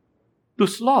to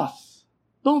sloth.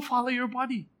 Don't follow your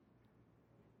body.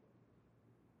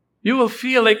 You will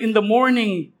feel like in the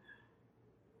morning,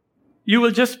 you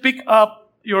will just pick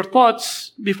up your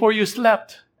thoughts before you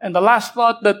slept. And the last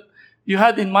thought that you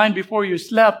had in mind before you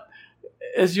slept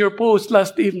is your post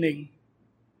last evening.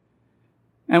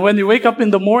 And when you wake up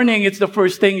in the morning, it's the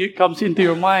first thing that comes into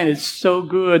your mind. It's so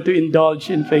good to indulge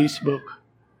in Facebook.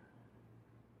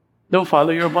 Don't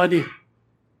follow your body.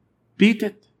 Beat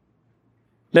it.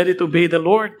 Let it obey the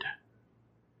Lord.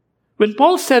 When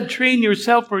Paul said, train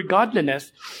yourself for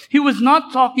godliness, he was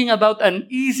not talking about an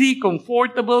easy,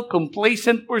 comfortable,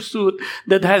 complacent pursuit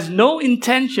that has no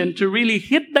intention to really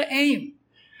hit the aim.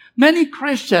 Many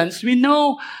Christians, we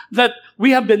know that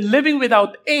we have been living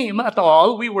without aim at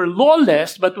all. We were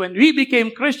lawless, but when we became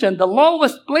Christian, the law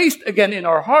was placed again in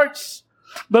our hearts.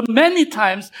 But many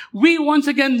times, we once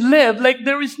again live like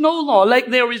there is no law,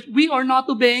 we are not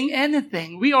obeying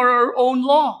anything. We are our own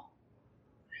law.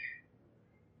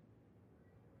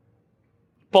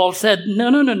 Paul said, no,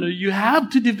 you have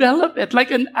to develop it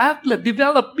like an athlete.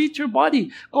 Beat your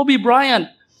body. Kobe Bryant,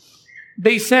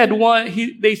 they said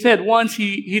once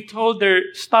he told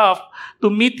their staff to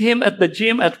meet him at the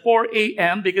gym at 4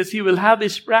 a.m. because he will have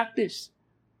his practice.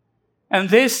 And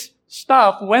this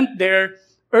staff went there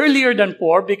earlier than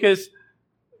 4 because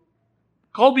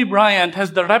Kobe Bryant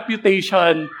has the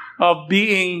reputation of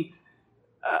being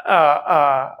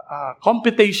a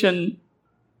competition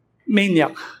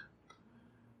maniac.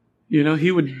 You know,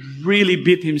 he would really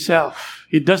beat himself.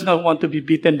 He does not want to be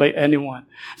beaten by anyone.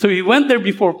 So he went there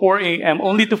before 4 a.m.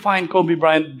 only to find Kobe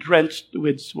Bryant drenched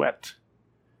with sweat.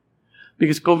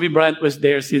 Because Kobe Bryant was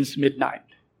there since midnight.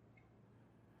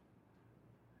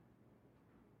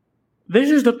 This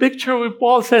is the picture where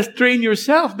Paul says, train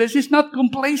yourself. This is not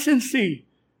complacency.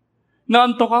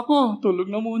 Naantok ako, tulog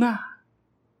na muna.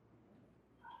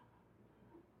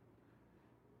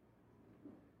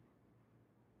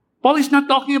 Paul is not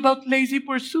talking about lazy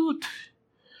pursuit,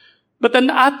 but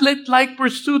an athlete-like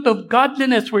pursuit of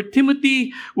godliness where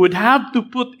Timothy would have to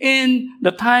put in the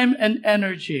time and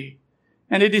energy.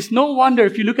 And it is no wonder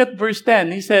if you look at verse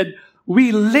 10, he said,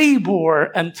 we toil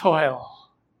and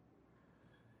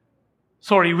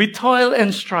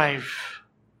strive.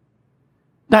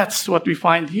 That's what we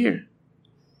find here.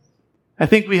 I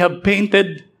think we have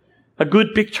painted a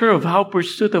good picture of how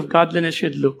pursuit of godliness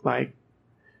should look like.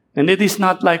 And it is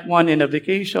not like one in a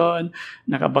vacation.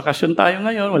 Nakabakasyon tayo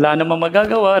ngayon. Wala namang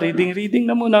magagawa. Reading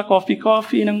na muna. Coffee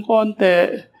ng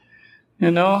konti.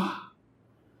 You know?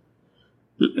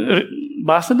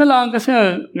 Basta na lang kasi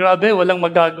grabe, walang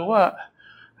magagawa.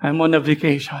 I'm on a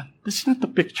vacation. That's not the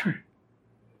picture.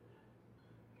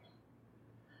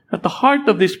 At the heart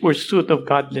of this pursuit of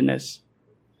godliness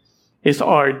is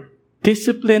our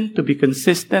discipline to be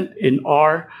consistent in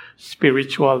our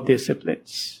spiritual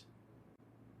disciplines.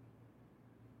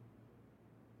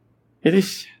 It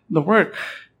is the work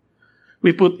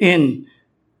we put in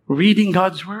reading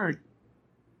God's Word.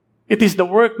 It is the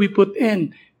work we put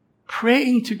in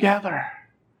praying together.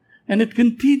 And it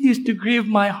continues to grieve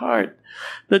my heart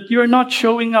that you're not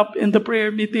showing up in the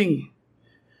prayer meeting.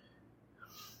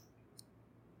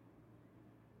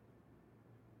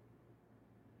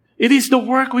 It is the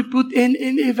work we put in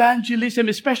evangelism.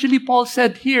 Especially Paul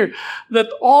said here that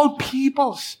all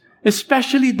peoples,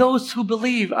 especially those who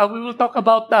believe. We will talk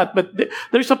about that. But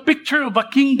there's a picture of a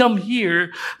kingdom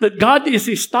here that God is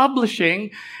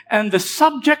establishing. And the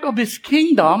subject of His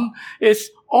kingdom is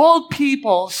all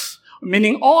peoples,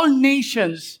 meaning all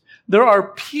nations. There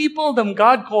are people that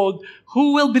God called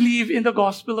who will believe in the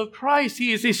gospel of Christ.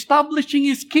 He is establishing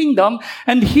His kingdom.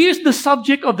 And here's the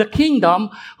subject of the kingdom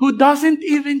who doesn't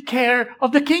even care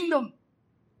of the kingdom.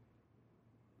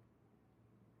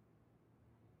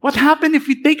 What happens if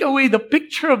we take away the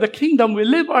picture of the kingdom? We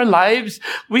live our lives,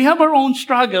 we have our own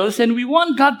struggles, and we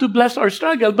want God to bless our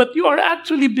struggle, but you are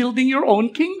actually building your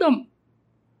own kingdom.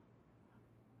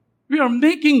 We are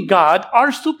making God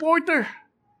our supporter.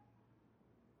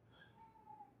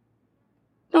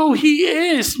 No, He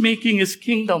is making His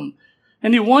kingdom.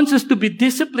 And He wants us to be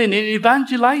disciplined in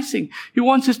evangelizing. He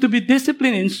wants us to be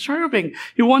disciplined in serving.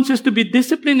 He wants us to be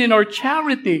disciplined in our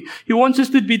charity. He wants us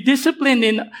to be disciplined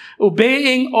in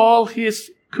obeying all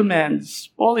His commands.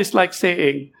 Paul is like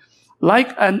saying,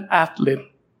 like an athlete,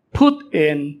 put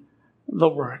in the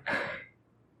work.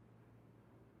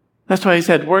 That's why he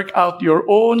said, work out your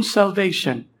own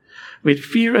salvation with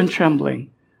fear and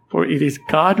trembling, for it is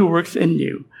God who works in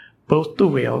you, both to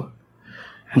will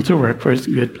and to work for his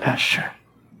good pleasure.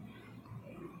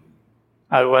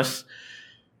 I was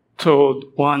told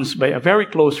once by a very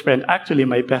close friend, actually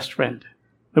my best friend,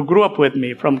 who grew up with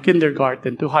me from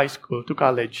kindergarten to high school to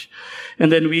college.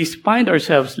 And then we find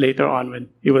ourselves later on when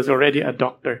he was already a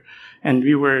doctor, and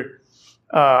we were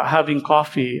having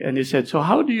coffee, and he said,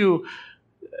 so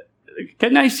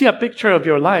can I see a picture of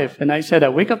your life? And I said, I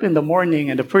wake up in the morning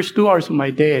and the first 2 hours of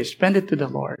my day, I spend it to the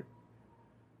Lord.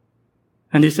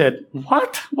 And he said,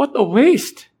 what? What a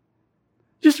waste.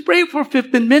 Just pray for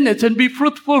 15 minutes and be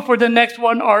fruitful for the next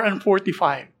 1 hour and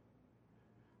 45.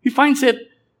 He finds it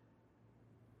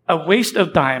a waste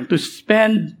of time to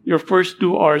spend your first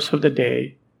 2 hours of the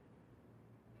day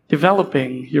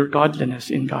developing your godliness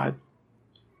in God.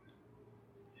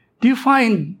 Do you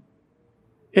find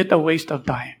it a waste of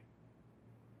time?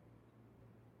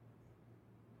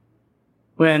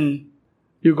 When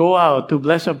you go out to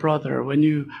bless a brother, when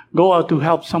you go out to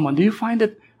help someone, do you find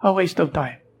it a waste of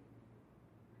time?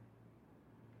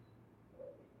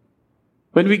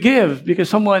 When we give because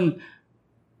someone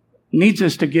needs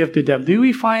us to give to them, do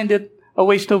we find it a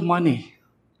waste of money?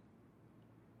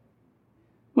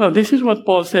 Well, this is what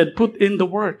Paul said, put in the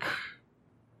work.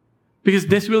 Because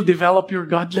this will develop your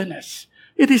godliness.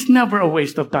 It is never a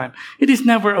waste of time. It is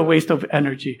never a waste of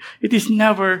energy. It is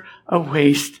never a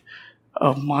waste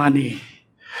of money.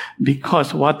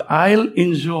 Because what I'll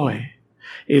enjoy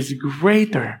is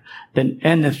greater than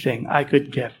anything I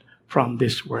could get from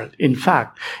this world. In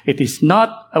fact, it is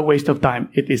not a waste of time.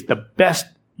 It is the best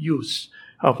use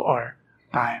of our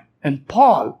time. And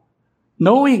Paul,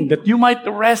 knowing that you might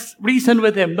reason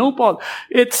with him, no, Paul,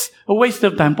 it's a waste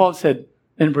of time. Paul said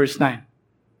in verse 9,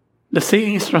 the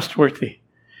saying is trustworthy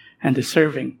and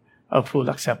deserving of full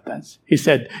acceptance. He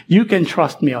said, you can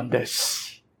trust me on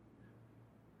this.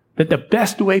 That the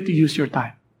best way to use your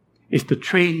time is to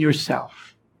train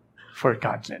yourself for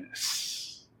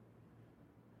godliness.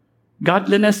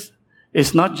 Godliness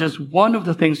is not just one of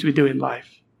the things we do in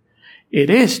life. It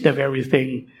is the very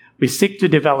thing we seek to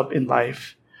develop in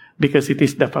life because it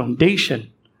is the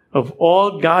foundation of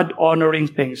all God-honoring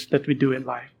things that we do in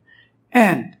life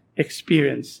and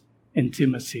experience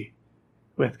intimacy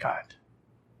with God.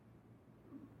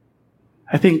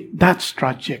 I think that's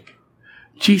tragic.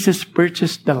 Jesus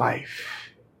purchased the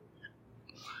life.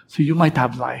 So you might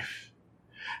have life.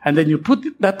 And then you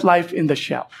put that life in the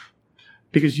shelf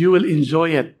because you will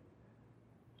enjoy it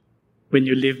when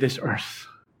you leave this earth.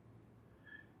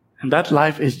 And that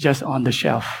life is just on the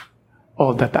shelf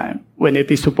all the time when it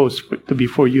is supposed to be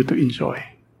for you to enjoy.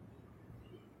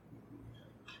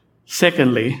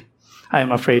 Secondly, I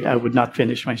am afraid I would not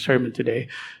finish my sermon today.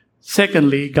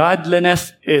 Secondly,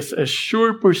 godliness is a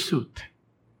sure pursuit.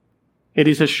 It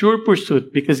is a sure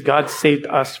pursuit because God saved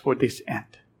us for this end.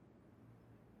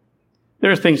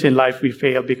 There are things in life we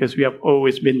fail because we have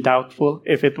always been doubtful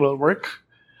if it will work.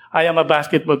 I am a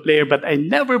basketball player, but I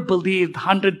never believed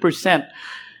 100%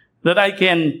 that I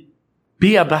can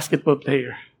be a basketball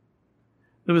player.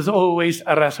 There was always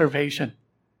a reservation.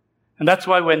 And that's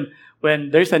why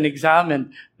when there's an exam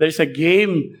and there's a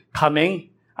game coming,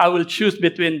 I will choose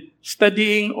between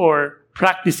studying or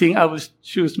practicing. I will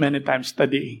choose many times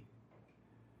studying.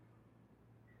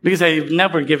 Because I've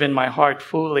never given my heart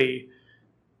fully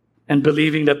and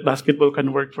believing that basketball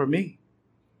can work for me.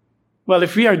 Well,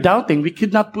 if we are doubting, we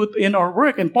could not put in our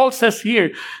work. And Paul says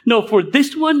here, no, for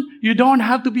this one, you don't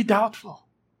have to be doubtful.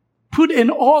 Put in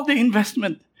all the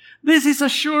investment. This is a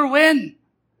sure win.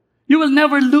 You will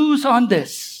never lose on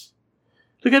this.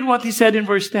 Look at what he said in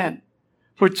verse 10.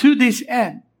 For to this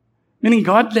end, meaning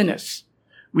godliness,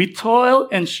 we toil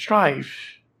and strive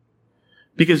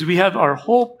because we have our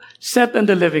hope set on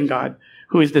the living God,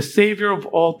 who is the Savior of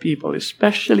all people,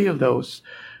 especially of those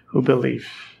who believe.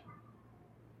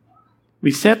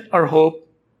 We set our hope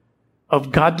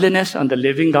of godliness on the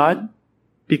living God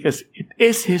because it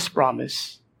is His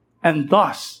promise. And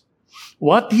thus,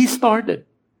 what He started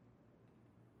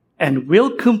and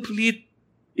will complete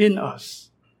in us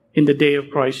in the day of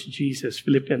Christ Jesus,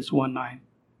 Philippians 1:9.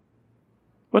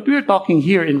 What we are talking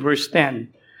here in verse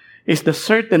 10 is the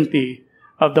certainty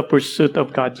of the pursuit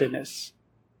of godliness.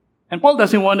 And Paul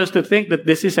doesn't want us to think that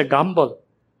this is a gamble.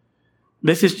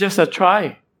 This is just a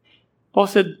try. Paul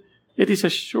said, it is a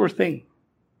sure thing.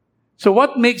 So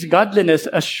what makes godliness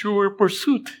a sure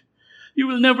pursuit? You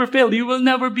will never fail. You will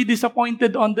never be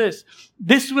disappointed on this.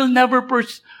 This will never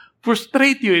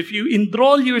frustrate you. If you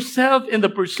enroll yourself in the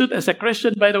pursuit as a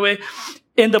Christian, by the way,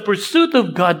 in the pursuit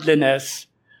of godliness,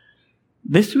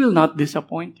 this will not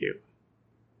disappoint you.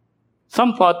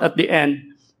 Some thought at the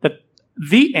end that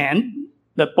the end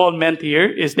that Paul meant here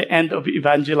is the end of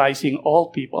evangelizing all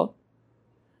people.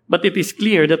 But it is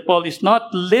clear that Paul is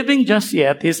not living just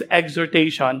yet his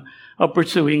exhortation of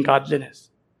pursuing godliness.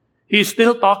 He is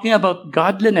still talking about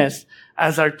godliness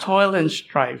as our toil and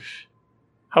strife.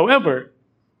 However,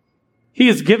 he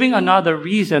is giving another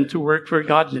reason to work for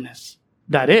godliness.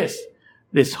 That is,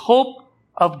 this hope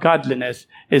of godliness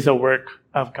is a work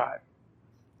of God.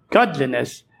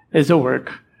 Godliness is a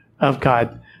work of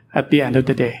God at the end of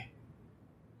the day.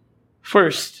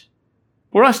 First,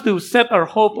 for us to set our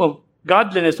hope of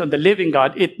godliness on the living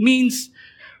God, it means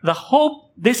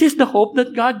this is the hope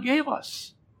that God gave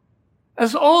us.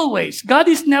 As always, God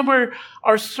is never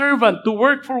our servant to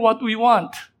work for what we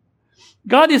want.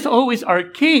 God is always our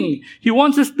king. He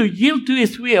wants us to yield to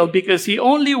his will because he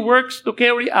only works to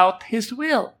carry out his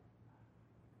will.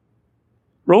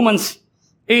 Romans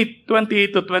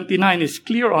 8:28-29 is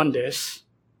clear on this.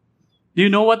 Do you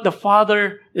know what the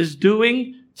Father is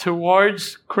doing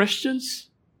towards Christians?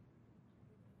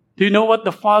 Do you know what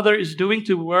the Father is doing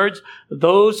towards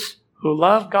those who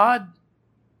love God?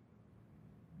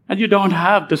 And you don't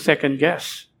have to second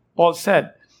guess. Paul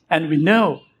said, and we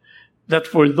know that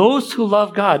for those who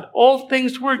love God, all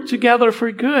things work together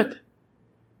for good.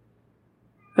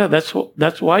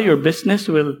 That's why your business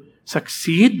will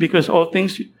succeed, because all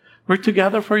things work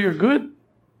together for your good.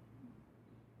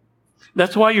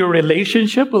 That's why your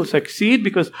relationship will succeed,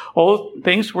 because all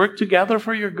things work together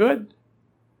for your good.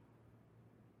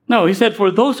 No, he said,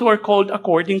 for those who are called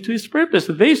according to his purpose.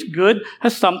 This good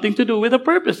has something to do with a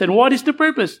purpose. And what is the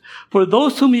purpose? For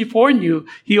those whom he foreknew,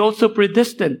 he also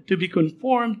predestined to be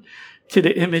conformed to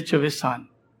the image of his Son,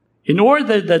 in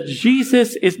order that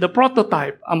Jesus is the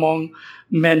prototype among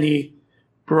many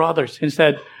brothers.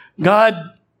 Instead,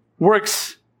 God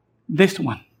works this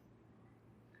one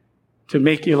to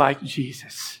make you like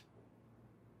Jesus.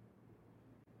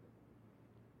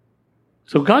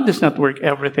 So God does not work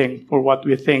everything for what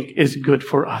we think is good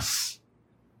for us.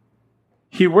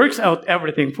 He works out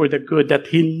everything for the good that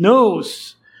he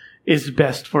knows is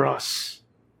best for us.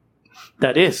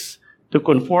 That is, to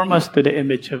conform us to the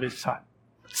image of his Son.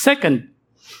 Second,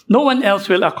 no one else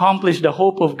will accomplish the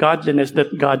hope of godliness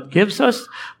that God gives us,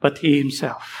 but he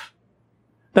himself.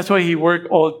 That's why he worked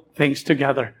all things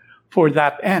together for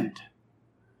that end.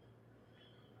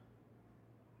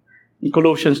 In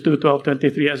Colossians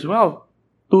 2:12-23 as well,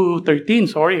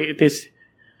 2:13, it is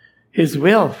his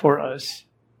will for us.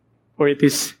 For it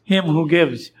is him who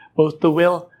gives both to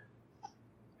will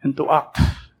and to act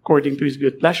according to his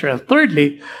good pleasure. And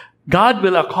thirdly, God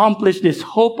will accomplish this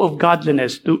hope of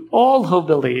godliness to all who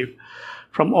believe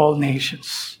from all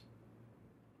nations.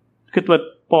 Look at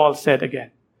what Paul said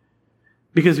again.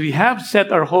 Because we have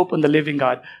set our hope on the living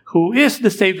God, who is the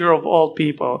Savior of all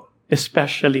people,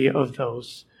 especially of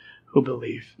those who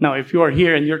believe. Now, if you are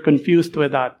here and you're confused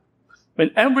with that,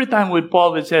 when every time when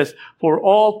Paul says, for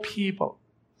all people,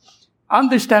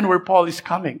 understand where Paul is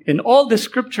coming. In all the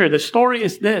scripture, the story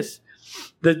is this.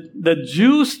 The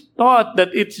Jews thought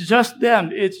that it's just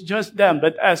them.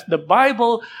 But as the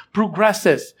Bible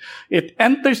progresses, it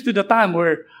enters to the time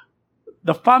where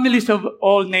the families of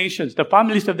all nations, the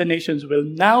families of the nations will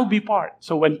now be part.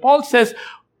 So when Paul says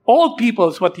all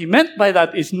peoples, what he meant by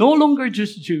that is no longer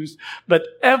just Jews, but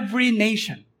every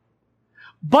nation.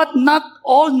 But not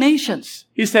all nations.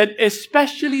 He said,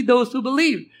 especially those who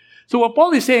believe. So what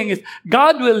Paul is saying is,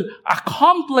 God will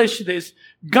accomplish this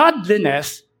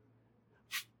godliness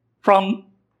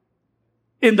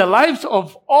in the lives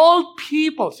of all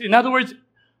peoples. In other words,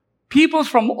 peoples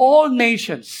from all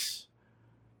nations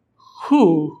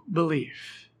who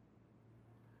believe.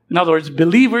 In other words,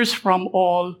 believers from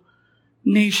all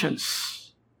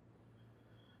nations.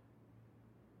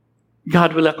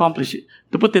 God will accomplish it.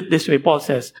 To put it this way, Paul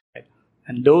says,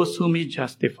 and those whom he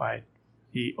justified,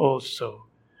 he also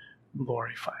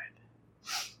glorified.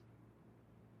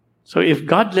 So if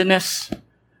godliness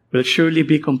will surely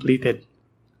be completed,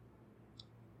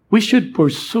 we should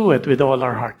pursue it with all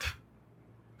our heart.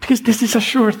 Because this is a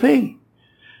sure thing.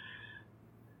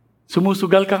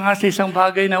 Sumusugal ka nga sa isang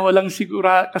bagay na walang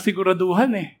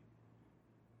kasiguraduhan eh.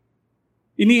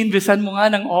 Iniinvesan mo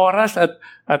nga ng oras at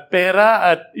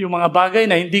pera at yung mga bagay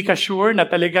na hindi ka sure na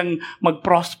talagang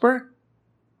mag-prosper.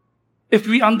 If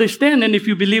we understand and if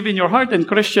you believe in your heart, and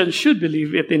Christians should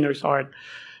believe it in their heart,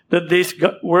 that this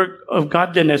work of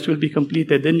godliness will be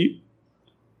completed, then you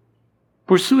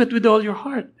pursue it with all your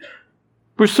heart.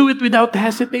 Pursue it without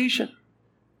hesitation.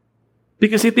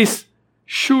 Because it is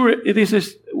sure, it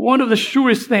is one of the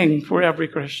surest things for every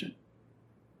Christian.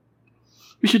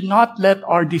 We should not let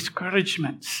our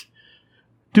discouragements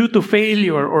due to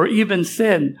failure or even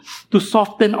sin to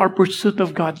soften our pursuit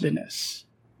of godliness.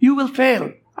 You will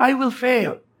fail. I will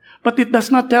fail. But it does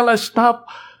not tell us stop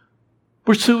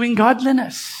pursuing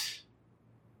godliness.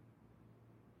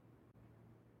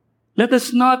 Let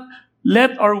us not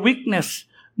let our weakness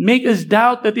make us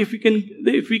doubt that if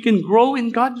we can grow in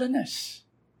godliness.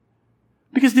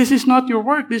 Because this is not your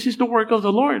work. This is the work of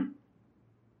the Lord.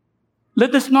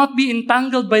 Let us not be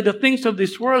entangled by the things of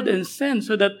this world and sin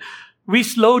so that we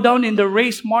slow down in the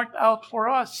race marked out for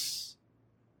us.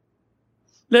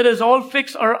 Let us all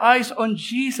fix our eyes on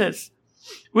Jesus,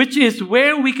 which is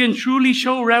where we can truly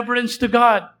show reverence to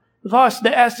God, thus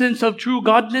the essence of true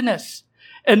godliness,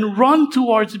 and run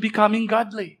towards becoming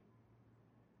godly.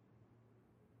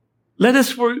 Let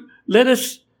us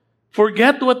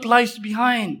forget what lies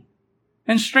behind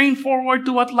and strain forward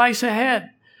to what lies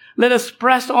ahead. Let us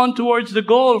press on towards the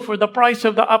goal for the prize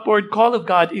of the upward call of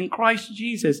God in Christ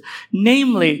Jesus,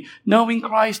 namely, knowing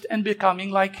Christ and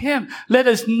becoming like Him. Let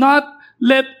us not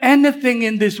let anything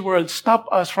in this world stop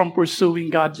us from pursuing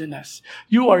godliness.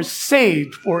 You are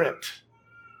saved for it.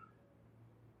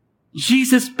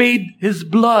 Jesus paid His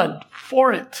blood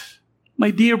for it.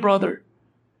 My dear brother,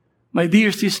 my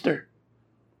dear sister,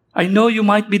 I know you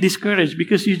might be discouraged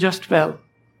because you just fell.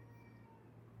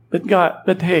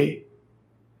 But hey,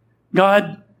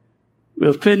 God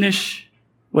will finish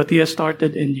what He has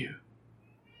started in you.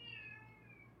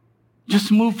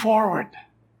 Just move forward.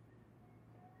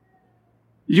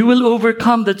 You will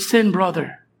overcome that sin,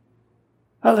 brother.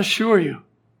 I'll assure you.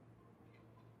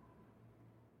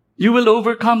 You will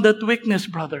overcome that weakness,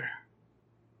 brother.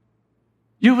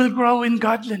 You will grow in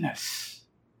godliness.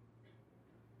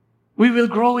 We will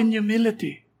grow in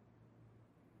humility.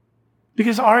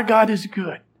 Because our God is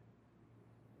good.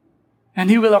 And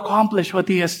He will accomplish what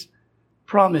He has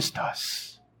promised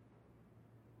us.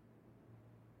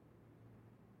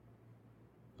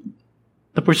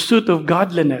 The pursuit of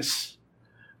godliness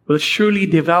will surely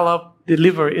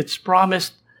deliver its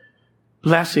promised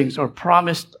blessings or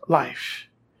promised life,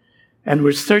 and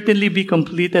will certainly be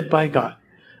completed by God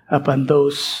upon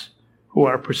those who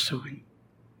are pursuing.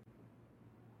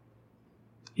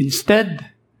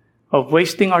 Instead of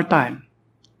wasting our time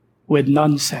with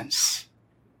nonsense,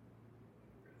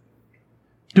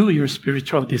 do your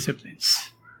spiritual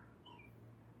disciplines.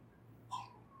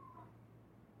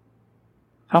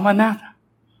 Tama na.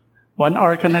 1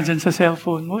 hour ka na dyan sa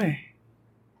cellphone mo eh.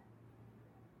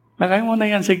 Lagay mo na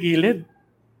yan sa gilid.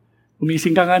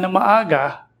 Umising ka nga ng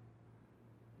maaga,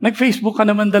 nag-Facebook ka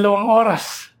naman 2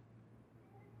 oras.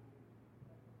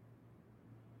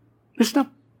 Let's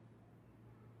stop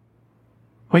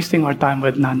wasting our time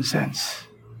with nonsense.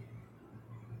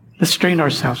 Let's train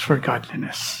ourselves for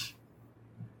godliness.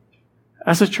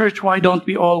 As a church, why don't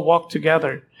we all walk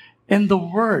together in the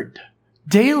Word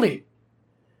daily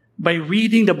by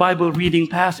reading the Bible reading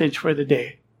passage for the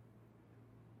day?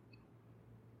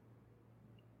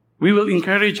 We will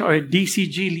encourage our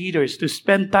DCG leaders to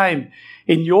spend time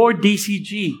in your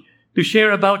DCG to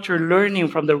share about your learning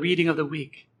from the reading of the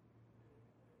week.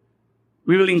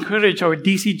 We will encourage our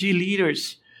DCG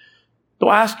leaders to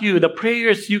ask you the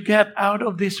prayers you get out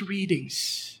of these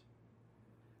readings.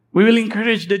 We will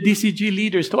encourage the DCG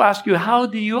leaders to ask you, how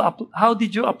did you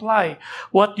apply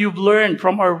what you've learned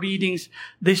from our readings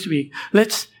this week?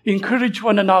 Let's encourage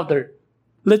one another.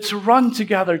 Let's run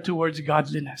together towards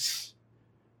godliness.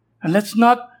 And let's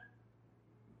not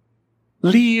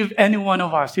leave any one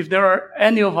of us. If there are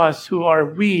any of us who are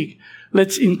weak,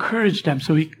 let's encourage them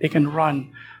so they can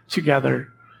run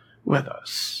together with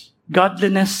us.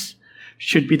 Godliness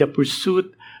should be the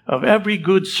pursuit of every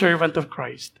good servant of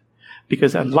Christ.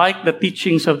 Because unlike the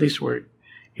teachings of this word,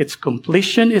 its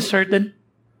completion is certain,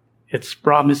 its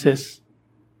promises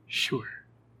sure.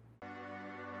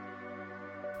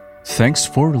 Thanks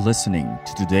for listening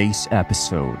to today's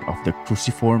episode of the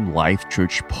Cruciform Life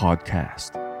Church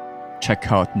podcast. Check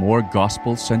out more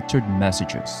gospel-centered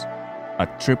messages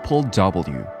at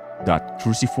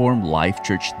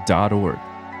www.cruciformlifechurch.org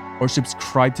or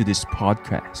subscribe to this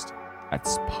podcast at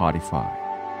Spotify.